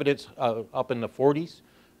more evidence up in the 40s,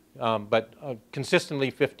 but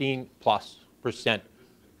consistently 15+%.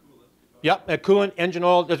 Yep, a coolant, engine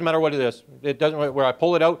oil, doesn't matter what it is. It doesn't matter where I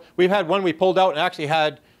pull it out. We've had one we pulled out and actually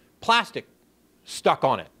had plastic stuck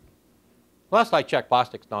on it. Last I checked,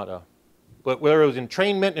 plastic's not a, but whether it was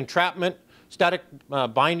entrainment, entrapment, static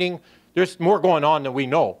binding, there's more going on than we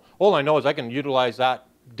know. All I know is I can utilize that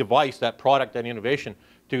device, that product, that innovation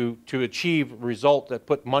to achieve a result that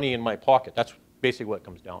put money in my pocket. That's basically what it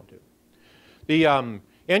comes down to. The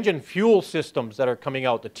engine fuel systems that are coming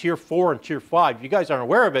out, the Tier 4 and Tier 5, you guys aren't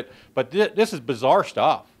aware of it, but this is bizarre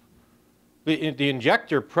stuff. The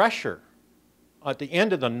injector pressure at the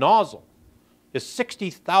end of the nozzle is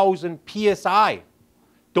 60,000 PSI.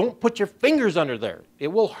 Don't put your fingers under there. It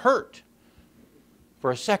will hurt for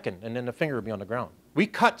a second, and then the finger will be on the ground. We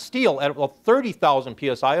cut steel at about 30,000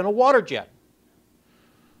 PSI on a water jet.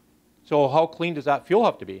 So how clean does that fuel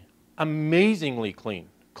have to be? Amazingly clean.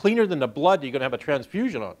 Cleaner than the blood you're going to have a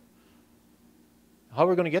transfusion on. How are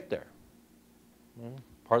we going to get there? Well,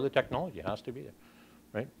 part of the technology has to be there,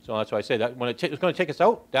 right? So that's why I say that when it's going to take us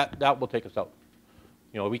out, that will take us out.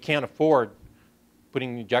 We can't afford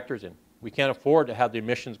putting injectors in. We can't afford to have the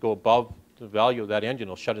emissions go above the value of that engine.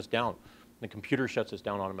 It'll shut us down. The computer shuts us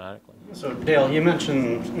down automatically. So Dale, you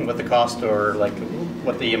mentioned what the cost or like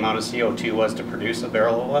what the amount of CO2 was to produce a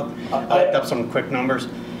barrel of oil. I looked up some quick numbers.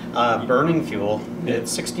 Burning fuel,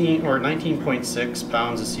 it's 16 or 19.6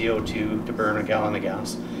 pounds of CO2 to burn a gallon of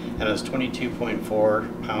gas, and it's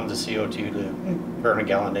 22.4 pounds of CO2 to burn a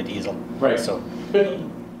gallon of diesel. Right. So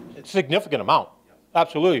it's a significant amount.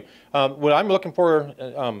 Absolutely. What I'm looking for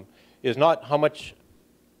is not how much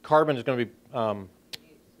carbon is going to be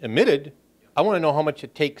emitted. I want to know how much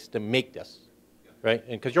it takes to make this, right?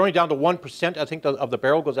 And because you're only down to 1%, I think, of the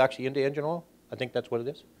barrel goes actually into engine oil. I think that's what it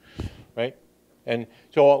is, right? And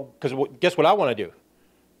so, because guess what I want to do?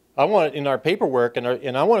 I want in our paperwork, and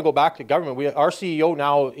I want to go back to government. Our CEO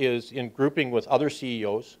now is in grouping with other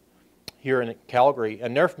CEOs here in Calgary,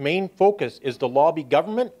 and their main focus is to lobby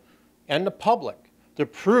government and the public to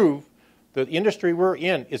prove that the industry we're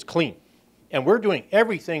in is clean. And we're doing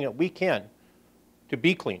everything that we can to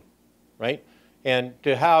be clean, right? And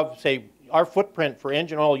to have, say, our footprint for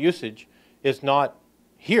engine oil usage is not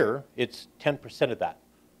here, it's 10% of that.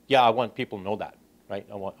 Yeah, I want people to know that, right?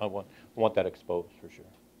 I want that exposed for sure.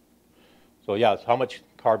 So yeah, it's how much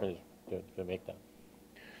carbon is to make that.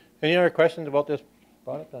 Any other questions about this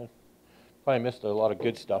product? I probably missed a lot of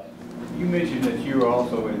good stuff. You mentioned that you were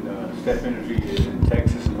also in Step Energy in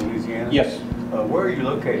Texas and Louisiana. Yes. Where are you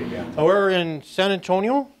located down? We're in San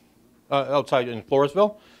Antonio, outside in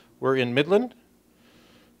Floresville. We're in Midland,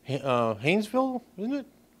 Haynesville, isn't it?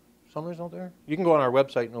 Somewhere's out there. You can go on our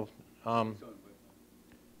website.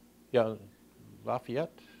 Yeah,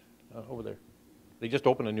 Lafayette, over there. They just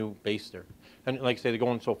opened a new base there. And like I say, they're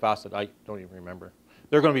going so fast that I don't even remember.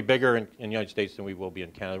 They're going to be bigger in the United States than we will be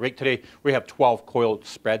in Canada. Right today, we have 12 coiled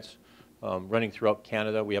spreads running throughout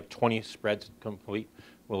Canada. We have 20 spreads complete.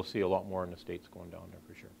 We'll see a lot more in the States going down there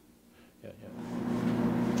for sure. Yeah.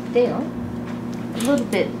 Dale, a little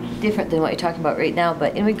bit different than what you're talking about right now,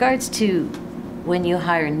 but in regards to when you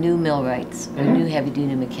hire new millwrights or new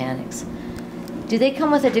heavy-duty mechanics, do they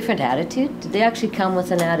come with a different attitude? Do they actually come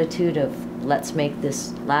with an attitude of let's make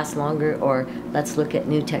this last longer, or let's look at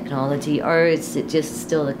new technology, or is it just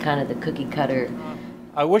still the kind of the cookie cutter?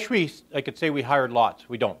 I wish I could say we hired lots.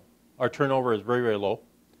 We don't. Our turnover is very, very low.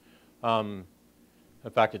 In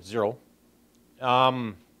fact, it's 0.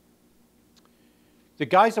 The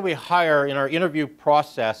guys that we hire in our interview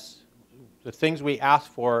process, the things we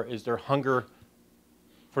ask for is their hunger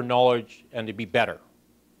for knowledge and to be better.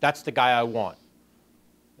 That's the guy I want.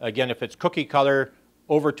 Again, if it's cookie cutter,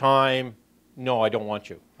 overtime, no, I don't want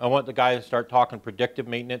you. I want the guy to start talking predictive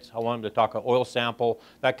maintenance. I want him to talk an oil sample,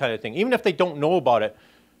 that kind of thing. Even if they don't know about it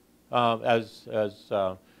as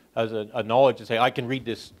a knowledge to say, I can read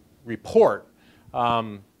this report,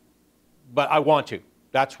 but I want to.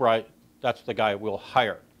 That's the guy we'll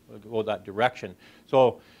hire. We'll go that direction.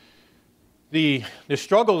 So the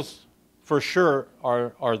struggles for sure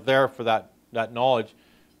are there for that knowledge.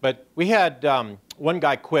 But we had one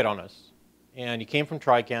guy quit on us. And he came from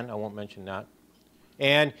Trican, I won't mention that.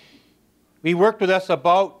 And he worked with us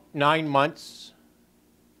about 9 months,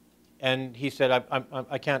 and he said,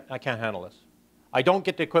 I can't handle this. I don't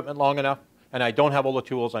get the equipment long enough, and I don't have all the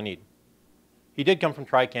tools I need. He did come from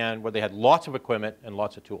Trican, where they had lots of equipment and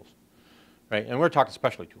lots of tools, right? And we're talking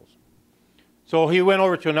specialty tools. So he went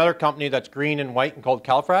over to another company that's green and white and called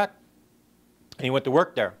Calfrac, and he went to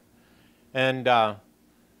work there. And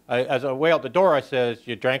as a way out the door, I says,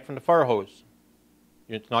 you drank from the fire hose.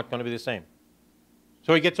 It's not going to be the same.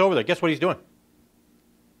 So he gets over there. Guess what he's doing?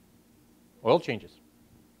 Oil changes.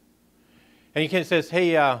 And he says, hey,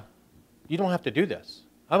 you don't have to do this.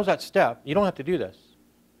 I was at Step. You don't have to do this.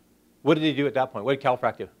 What did he do at that point? What did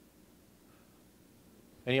Calfrac do?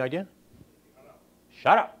 Any idea?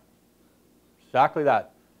 Shut up. Exactly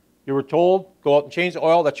that. You were told, go out and change the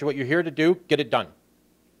oil. That's what you're here to do. Get it done.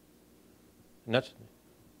 And that's...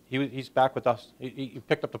 He's back with us. He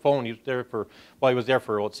picked up the phone. He was there for, well, he was there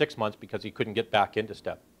for about 6 months because he couldn't get back into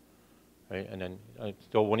Step. Right? And then,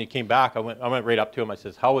 so when he came back, I went right up to him. I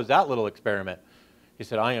says, how was that little experiment? He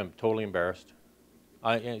said, I am totally embarrassed.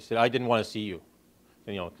 He said, I didn't want to see you.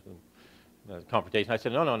 And, you know, the confrontation. I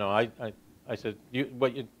said, no. I said,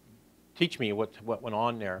 teach me what went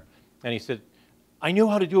on there. And he said, I knew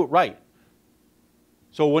how to do it right.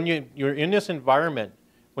 So when you're in this environment,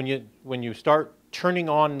 when you start turning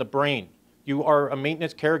on the brain. You are a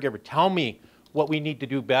maintenance caregiver. Tell me what we need to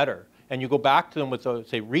do better. And you go back to them with,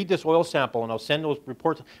 say, read this oil sample, and I'll send those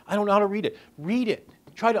reports. I don't know how to read it. Read it.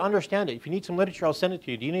 Try to understand it. If you need some literature, I'll send it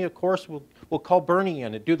to you. Do you need a course? We'll call Bernie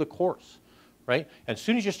in and do the course, right? And as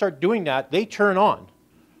soon as you start doing that, they turn on,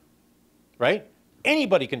 right?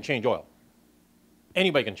 Anybody can change oil.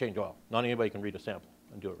 Anybody can change oil. Not anybody can read a sample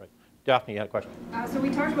and do it right. Daphne, you had a question. So we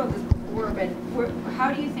talked about this before, but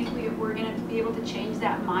how do you think we're going to be able to change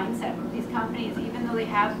that mindset of these companies, even though they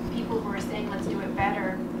have people who are saying let's do it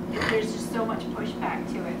better? There's just so much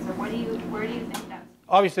pushback to it. So where do you think that's?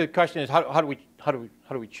 Obviously, the question is how do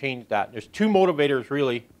we change that? There's 2 motivators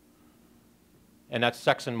really, and that's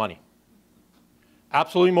sex and money.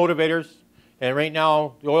 Absolutely motivators, and right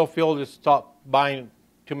now the oil field has stopped buying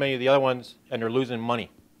too many of the other ones, and they're losing money.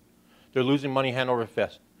 They're losing money hand over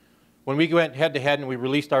fist. When we went head-to-head and we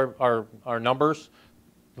released our numbers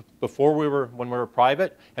before when we were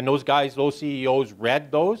private, and those guys, those CEOs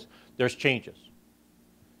read those, there's changes.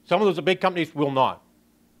 Some of those big companies will not.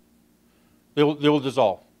 They will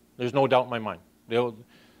dissolve. There's no doubt in my mind.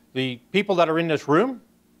 The people that are in this room,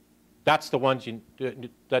 that's the ones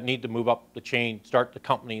that need to move up the chain, start the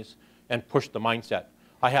companies, and push the mindset.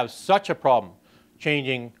 I have such a problem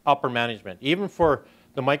changing upper management. Even for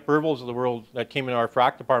the Mike Burvels of the world that came in our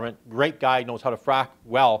frac department, great guy, knows how to frac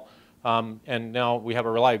well, and now we have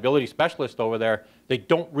a reliability specialist over there. They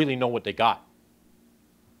don't really know what they got.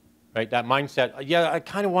 Right? That mindset, yeah, I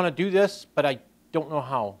kind of want to do this, but I don't know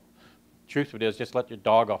how. Truth of it is, just let your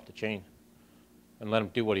dog off the chain and let him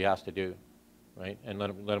do what he has to do, right? And let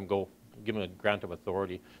him go, give him a grant of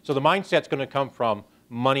authority. So the mindset's going to come from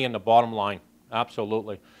money in the bottom line,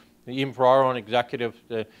 absolutely. Even for our own executive,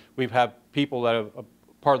 we've had people that are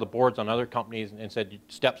part of the boards on other companies and said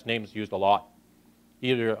STEP's name is used a lot,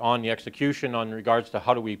 either on the execution on regards to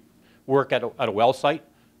how do we work at a well site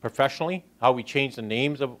professionally, how we change the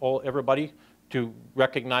names of everybody to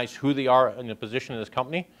recognize who they are in the position of this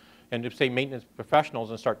company, and to say maintenance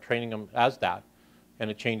professionals and start training them as that, and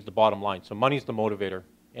it changed the bottom line. So money's the motivator,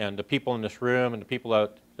 and the people in this room and the people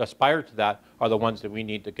that aspire to that are the ones that we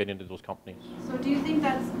need to get into those companies. So do you think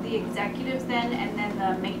that's the executives then, and then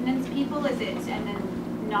the maintenance people, is it, and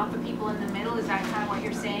then not the people in the middle? Is that kind of what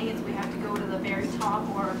you're saying, is we have to go to the very top,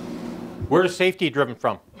 or? Where's safety driven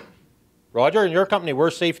from? Roger, in your company,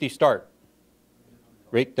 where's safety start?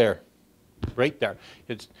 Right there. Right there.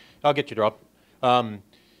 I'll get you dropped. Probably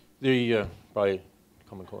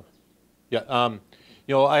coming close. Yeah.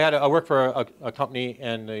 You know, I worked for a company,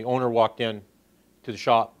 and the owner walked in to the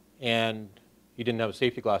shop, and he didn't have his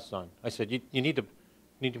safety glasses on. I said, you need to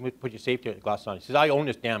put your safety glasses on. He says, I own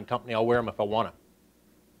this damn company. I'll wear them if I want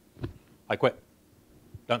to. I quit.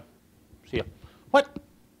 Done. See ya. What?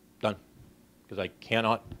 Done. Because I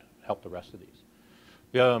cannot help the rest of these.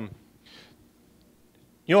 You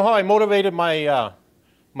know how I motivated my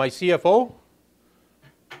my CFO?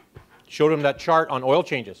 Showed him that chart on oil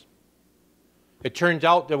changes. It turns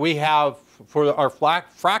out that we have, for our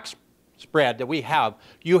frac spread that we have,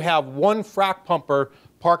 you have one frac pumper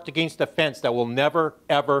parked against the fence that will never,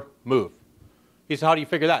 ever move. He said, how do you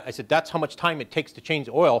figure that? I said, that's how much time it takes to change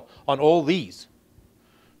oil on all these.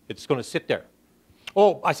 It's going to sit there.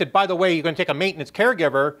 Oh, I said, by the way, you're going to take a maintenance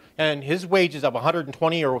caregiver, and his wages of $120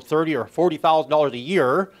 or $30 or $40,000 a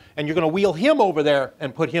year, and you're going to wheel him over there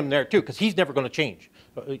and put him there too, because he's never going to change.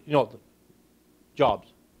 You know,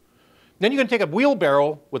 jobs. Then you're going to take a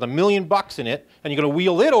wheelbarrow with $1 million in it, and you're going to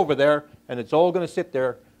wheel it over there, and it's all going to sit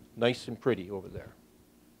there nice and pretty over there.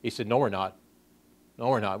 He said, no, we're not. No,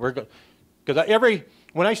 we're not. We're going, because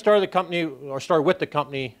when I started the company, or started with the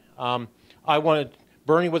company, I wanted,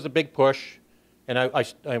 Bernie was a big push, and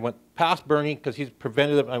I went past Bernie because he's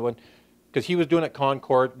preventative. I went, because he was doing at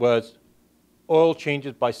Concord, was oil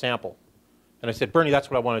changes by sample. And I said, Bernie,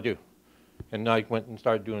 that's what I want to do. And I went and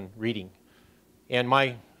started doing reading. And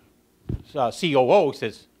my COO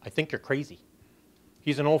says, I think you're crazy.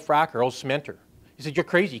 He's an old fracker, old cementer. He said, you're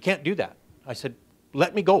crazy, you can't do that. I said,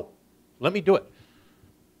 let me go. Let me do it.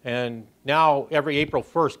 And now, every April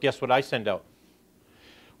 1st, guess what I send out?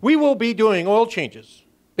 We will be doing oil changes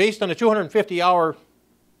based on a 250-hour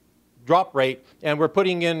drop rate, and we're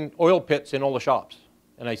putting in oil pits in all the shops.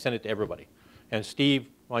 And I send it to everybody. And Steve,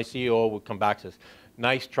 my CEO, would come back and says,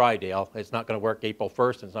 nice try, Dale. It's not going to work April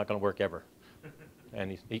 1st, and it's not going to work ever.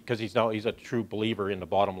 And because he's a true believer in the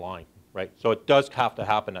bottom line, right? So it does have to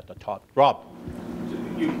happen at the top. Rob.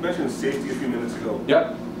 You mentioned safety a few minutes ago.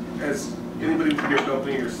 Yep. Has anybody from your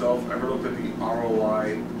company, yourself, ever looked at the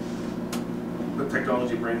ROI, the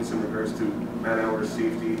technology brings in regards to man-hour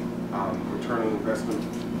safety, return on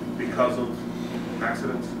investment because of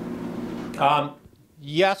accidents?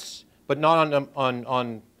 Yes, but not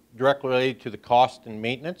on directly related to the cost and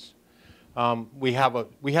maintenance.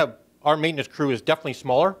 Our maintenance crew is definitely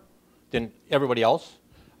smaller than everybody else.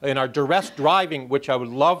 In our duress driving, which I would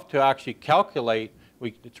love to actually calculate,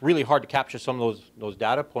 it's really hard to capture some of those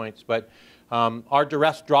data points, but our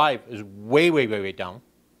duress drive is way, way, way, way down.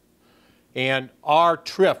 And our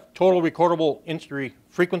TRIF, total recordable injury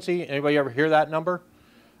frequency, anybody ever hear that number?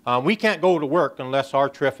 We can't go to work unless our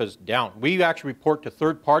TRIF is down. We actually report to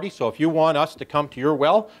third party, so if you want us to come to your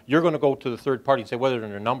well, you're going to go to the third party and say whether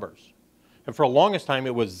they're numbers. And for the longest time,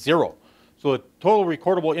 it was 0. So the total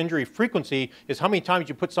recordable injury frequency is how many times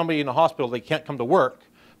you put somebody in the hospital they can't come to work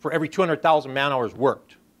for every 200,000 man hours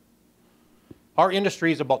worked. Our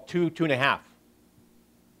industry is about 2.5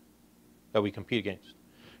 that we compete against.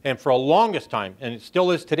 And for the longest time, and it still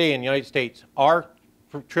is today in the United States, our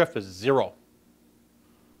TRIF is 0.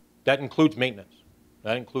 That includes maintenance.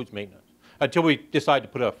 That includes maintenance. Until we decide to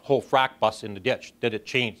put a whole frac bus in the ditch, then it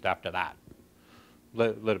changed after that.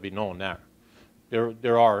 Let it be known there.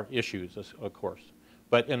 there are issues, of course.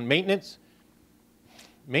 But in maintenance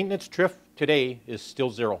TRIF today is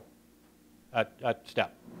still 0 at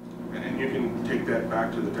STEP. And you can take that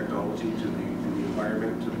back to the technology, to the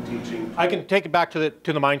environment, to the teaching. I can take it back to the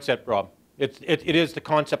mindset, Rob. It is the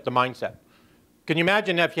concept, the mindset. Can you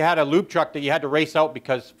imagine if you had a loop truck that you had to race out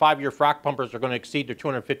because 5-year frac pumpers are going to exceed their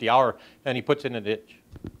 250 hour and he puts it in a ditch?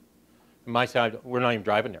 On my side, we're not even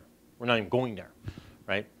driving there. We're not even going there,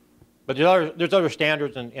 right? But there's other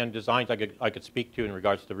standards and designs I could speak to in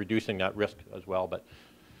regards to reducing that risk as well. But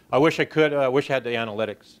I wish I could. I wish I had the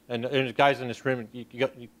analytics. And there's guys in this room, you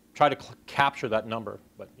try to capture that number.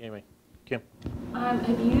 But anyway, Kim. Have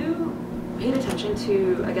you paid attention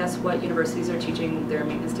to, I guess, what universities are teaching their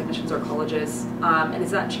maintenance technicians or colleges? And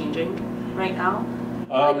is that changing right now?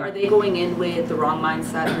 Like, are they going in with the wrong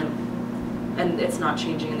mindset and it's not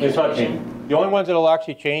changing in the education? It's not changing. The only ones that will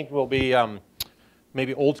actually change will be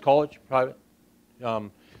maybe Olds College, private,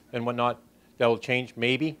 and whatnot. That will change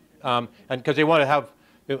maybe. And because they want to have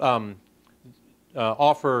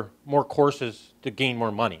offer more courses to gain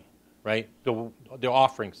more money, right? The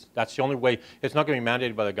offerings. That's the only way. It's not going to be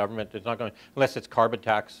mandated by the government. It's not going to, unless it's carbon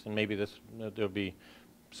tax, and maybe there'll be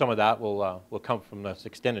some of that will come from this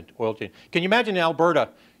extended oil change. Can you imagine in Alberta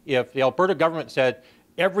if the Alberta government said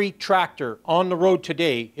every tractor on the road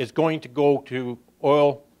today is going to go to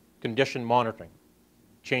oil condition monitoring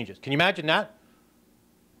changes? Can you imagine that?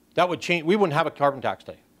 That would change. We wouldn't have a carbon tax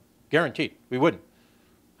today, guaranteed. We wouldn't.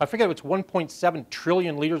 I forget it's 1.7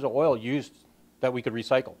 trillion liters of oil used that we could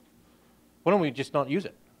recycle. Why don't we just not use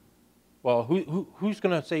it? Well, who's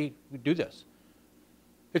going to say we do this?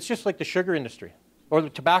 It's just like the sugar industry or the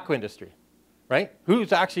tobacco industry, right?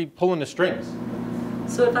 Who's actually pulling the strings?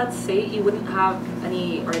 So if that's SAIT, you wouldn't have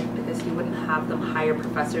any, or I guess you wouldn't have them hire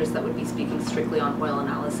professors that would be speaking strictly on oil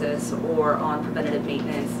analysis or on preventative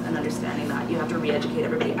maintenance and understanding that you have to re-educate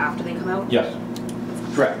everybody after they come out? Yes,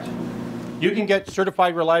 correct. You can get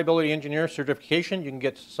Certified Reliability Engineer certification. You can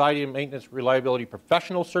get Society of Maintenance Reliability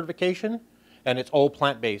Professional certification, and it's all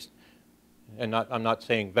plant-based. And I'm not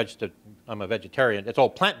saying I'm a vegetarian. It's all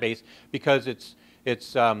plant-based because it's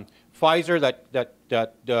Pfizer,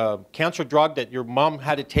 that cancer drug that your mom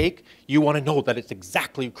had to take. You want to know that it's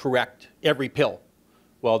exactly correct every pill.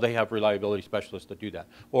 Well, they have reliability specialists that do that.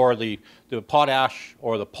 Or the potash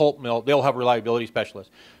or the pulp mill, they'll have reliability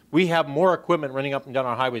specialists. We have more equipment running up and down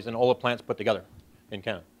our highways than all the plants put together in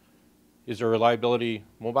Canada. Is there reliability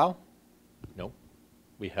mobile? No.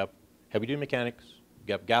 We have heavy-duty mechanics,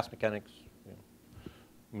 we have gas mechanics,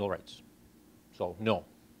 millwrights. So no.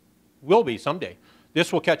 Will be someday.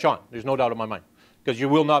 This will catch on. There's no doubt in my mind. Because you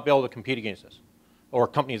will not be able to compete against this. Or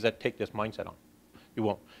companies that take this mindset on. You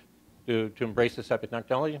won't. To embrace this type of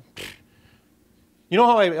technology. You know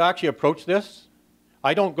how I actually approach this?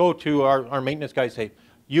 I don't go to our maintenance guys and say,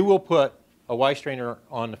 you will put a Y strainer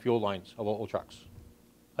on the fuel lines of old trucks.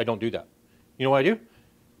 I don't do that. You know what I do?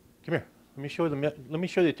 Come here. Let me show you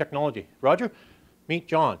the technology. Roger, meet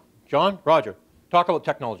John. John, Roger. Talk about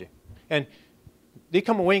technology. And they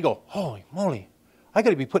come away and go, holy moly, I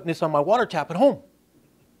got to be putting this on my water tap at home.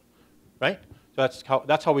 Right? So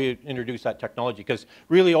that's how we introduce that technology. Because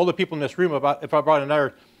really, all the people in this room, if I brought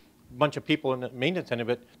another bunch of people in the maintenance end of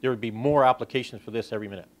it, there would be more applications for this every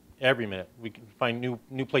minute. Every minute. We can find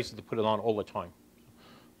new places to put it on all the time.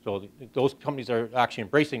 So those companies that are actually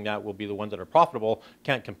embracing that will be the ones that are profitable.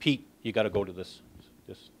 Can't compete. You got to go to this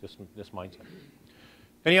mindset.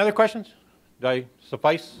 Any other questions? Did I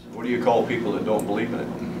suffice? What do you call people that don't believe in it?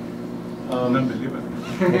 Non-believer.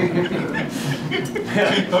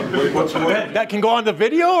 What's more? That can go on the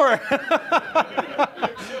video, or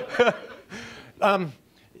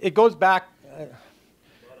it goes back.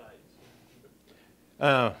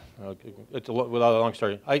 It's without a long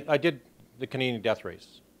story. I did the Canadian Death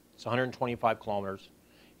Race. It's 125 kilometers,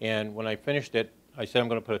 and when I finished it, I said I'm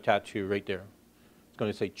going to put a tattoo right there. It's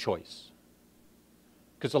going to say choice,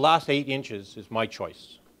 because the last 8 inches is my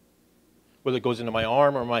choice. Whether it goes into my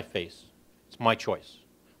arm or my face, it's my choice.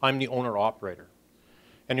 I'm the owner-operator.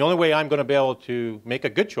 And the only way I'm going to be able to make a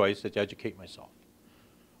good choice is to educate myself.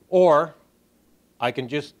 Or I can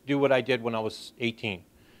just do what I did when I was 18.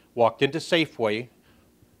 Walked into Safeway,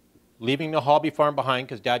 leaving the hobby farm behind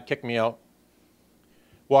because Dad kicked me out.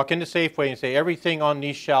 Walk into Safeway and say, everything on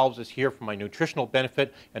these shelves is here for my nutritional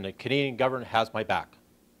benefit, and the Canadian government has my back.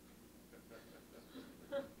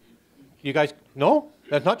 You guys, no?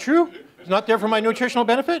 That's not true? It's not there for my nutritional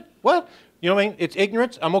benefit? What? You know what I mean? It's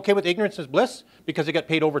ignorance. I'm okay with ignorance as bliss because they get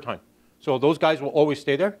paid overtime. So those guys will always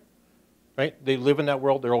stay there, right? They live in that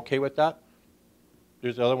world. They're okay with that.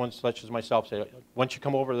 There's other ones, such as myself, say, once you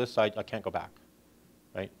come over to this side, I can't go back,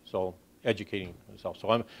 right? So educating themselves. So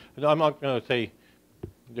I'm not going to say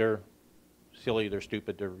they're silly, they're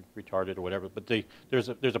stupid, they're retarded or whatever, but there's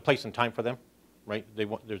a place and time for them, right?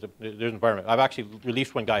 There's an environment. I've actually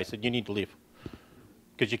released one guy. I said, you need to leave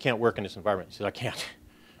because you can't work in this environment. He said, I can't.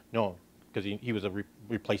 No, because he was a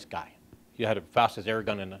replaced guy. He had a fastest air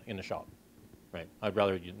gun in the shop, right? I'd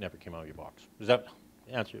rather you never came out of your box. Does that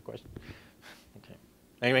answer your question? Okay.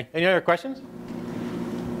 Anyway, any other questions?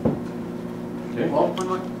 Okay, well,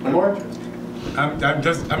 one more. I'm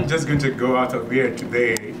just going to go out of here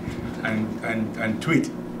today and tweet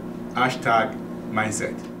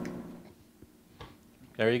 #mindset.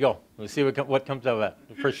 There you go. Let's see what comes out of that.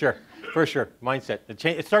 For sure. For sure. Mindset.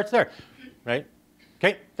 It starts there, right?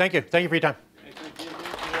 Okay. Thank you. Thank you for your time.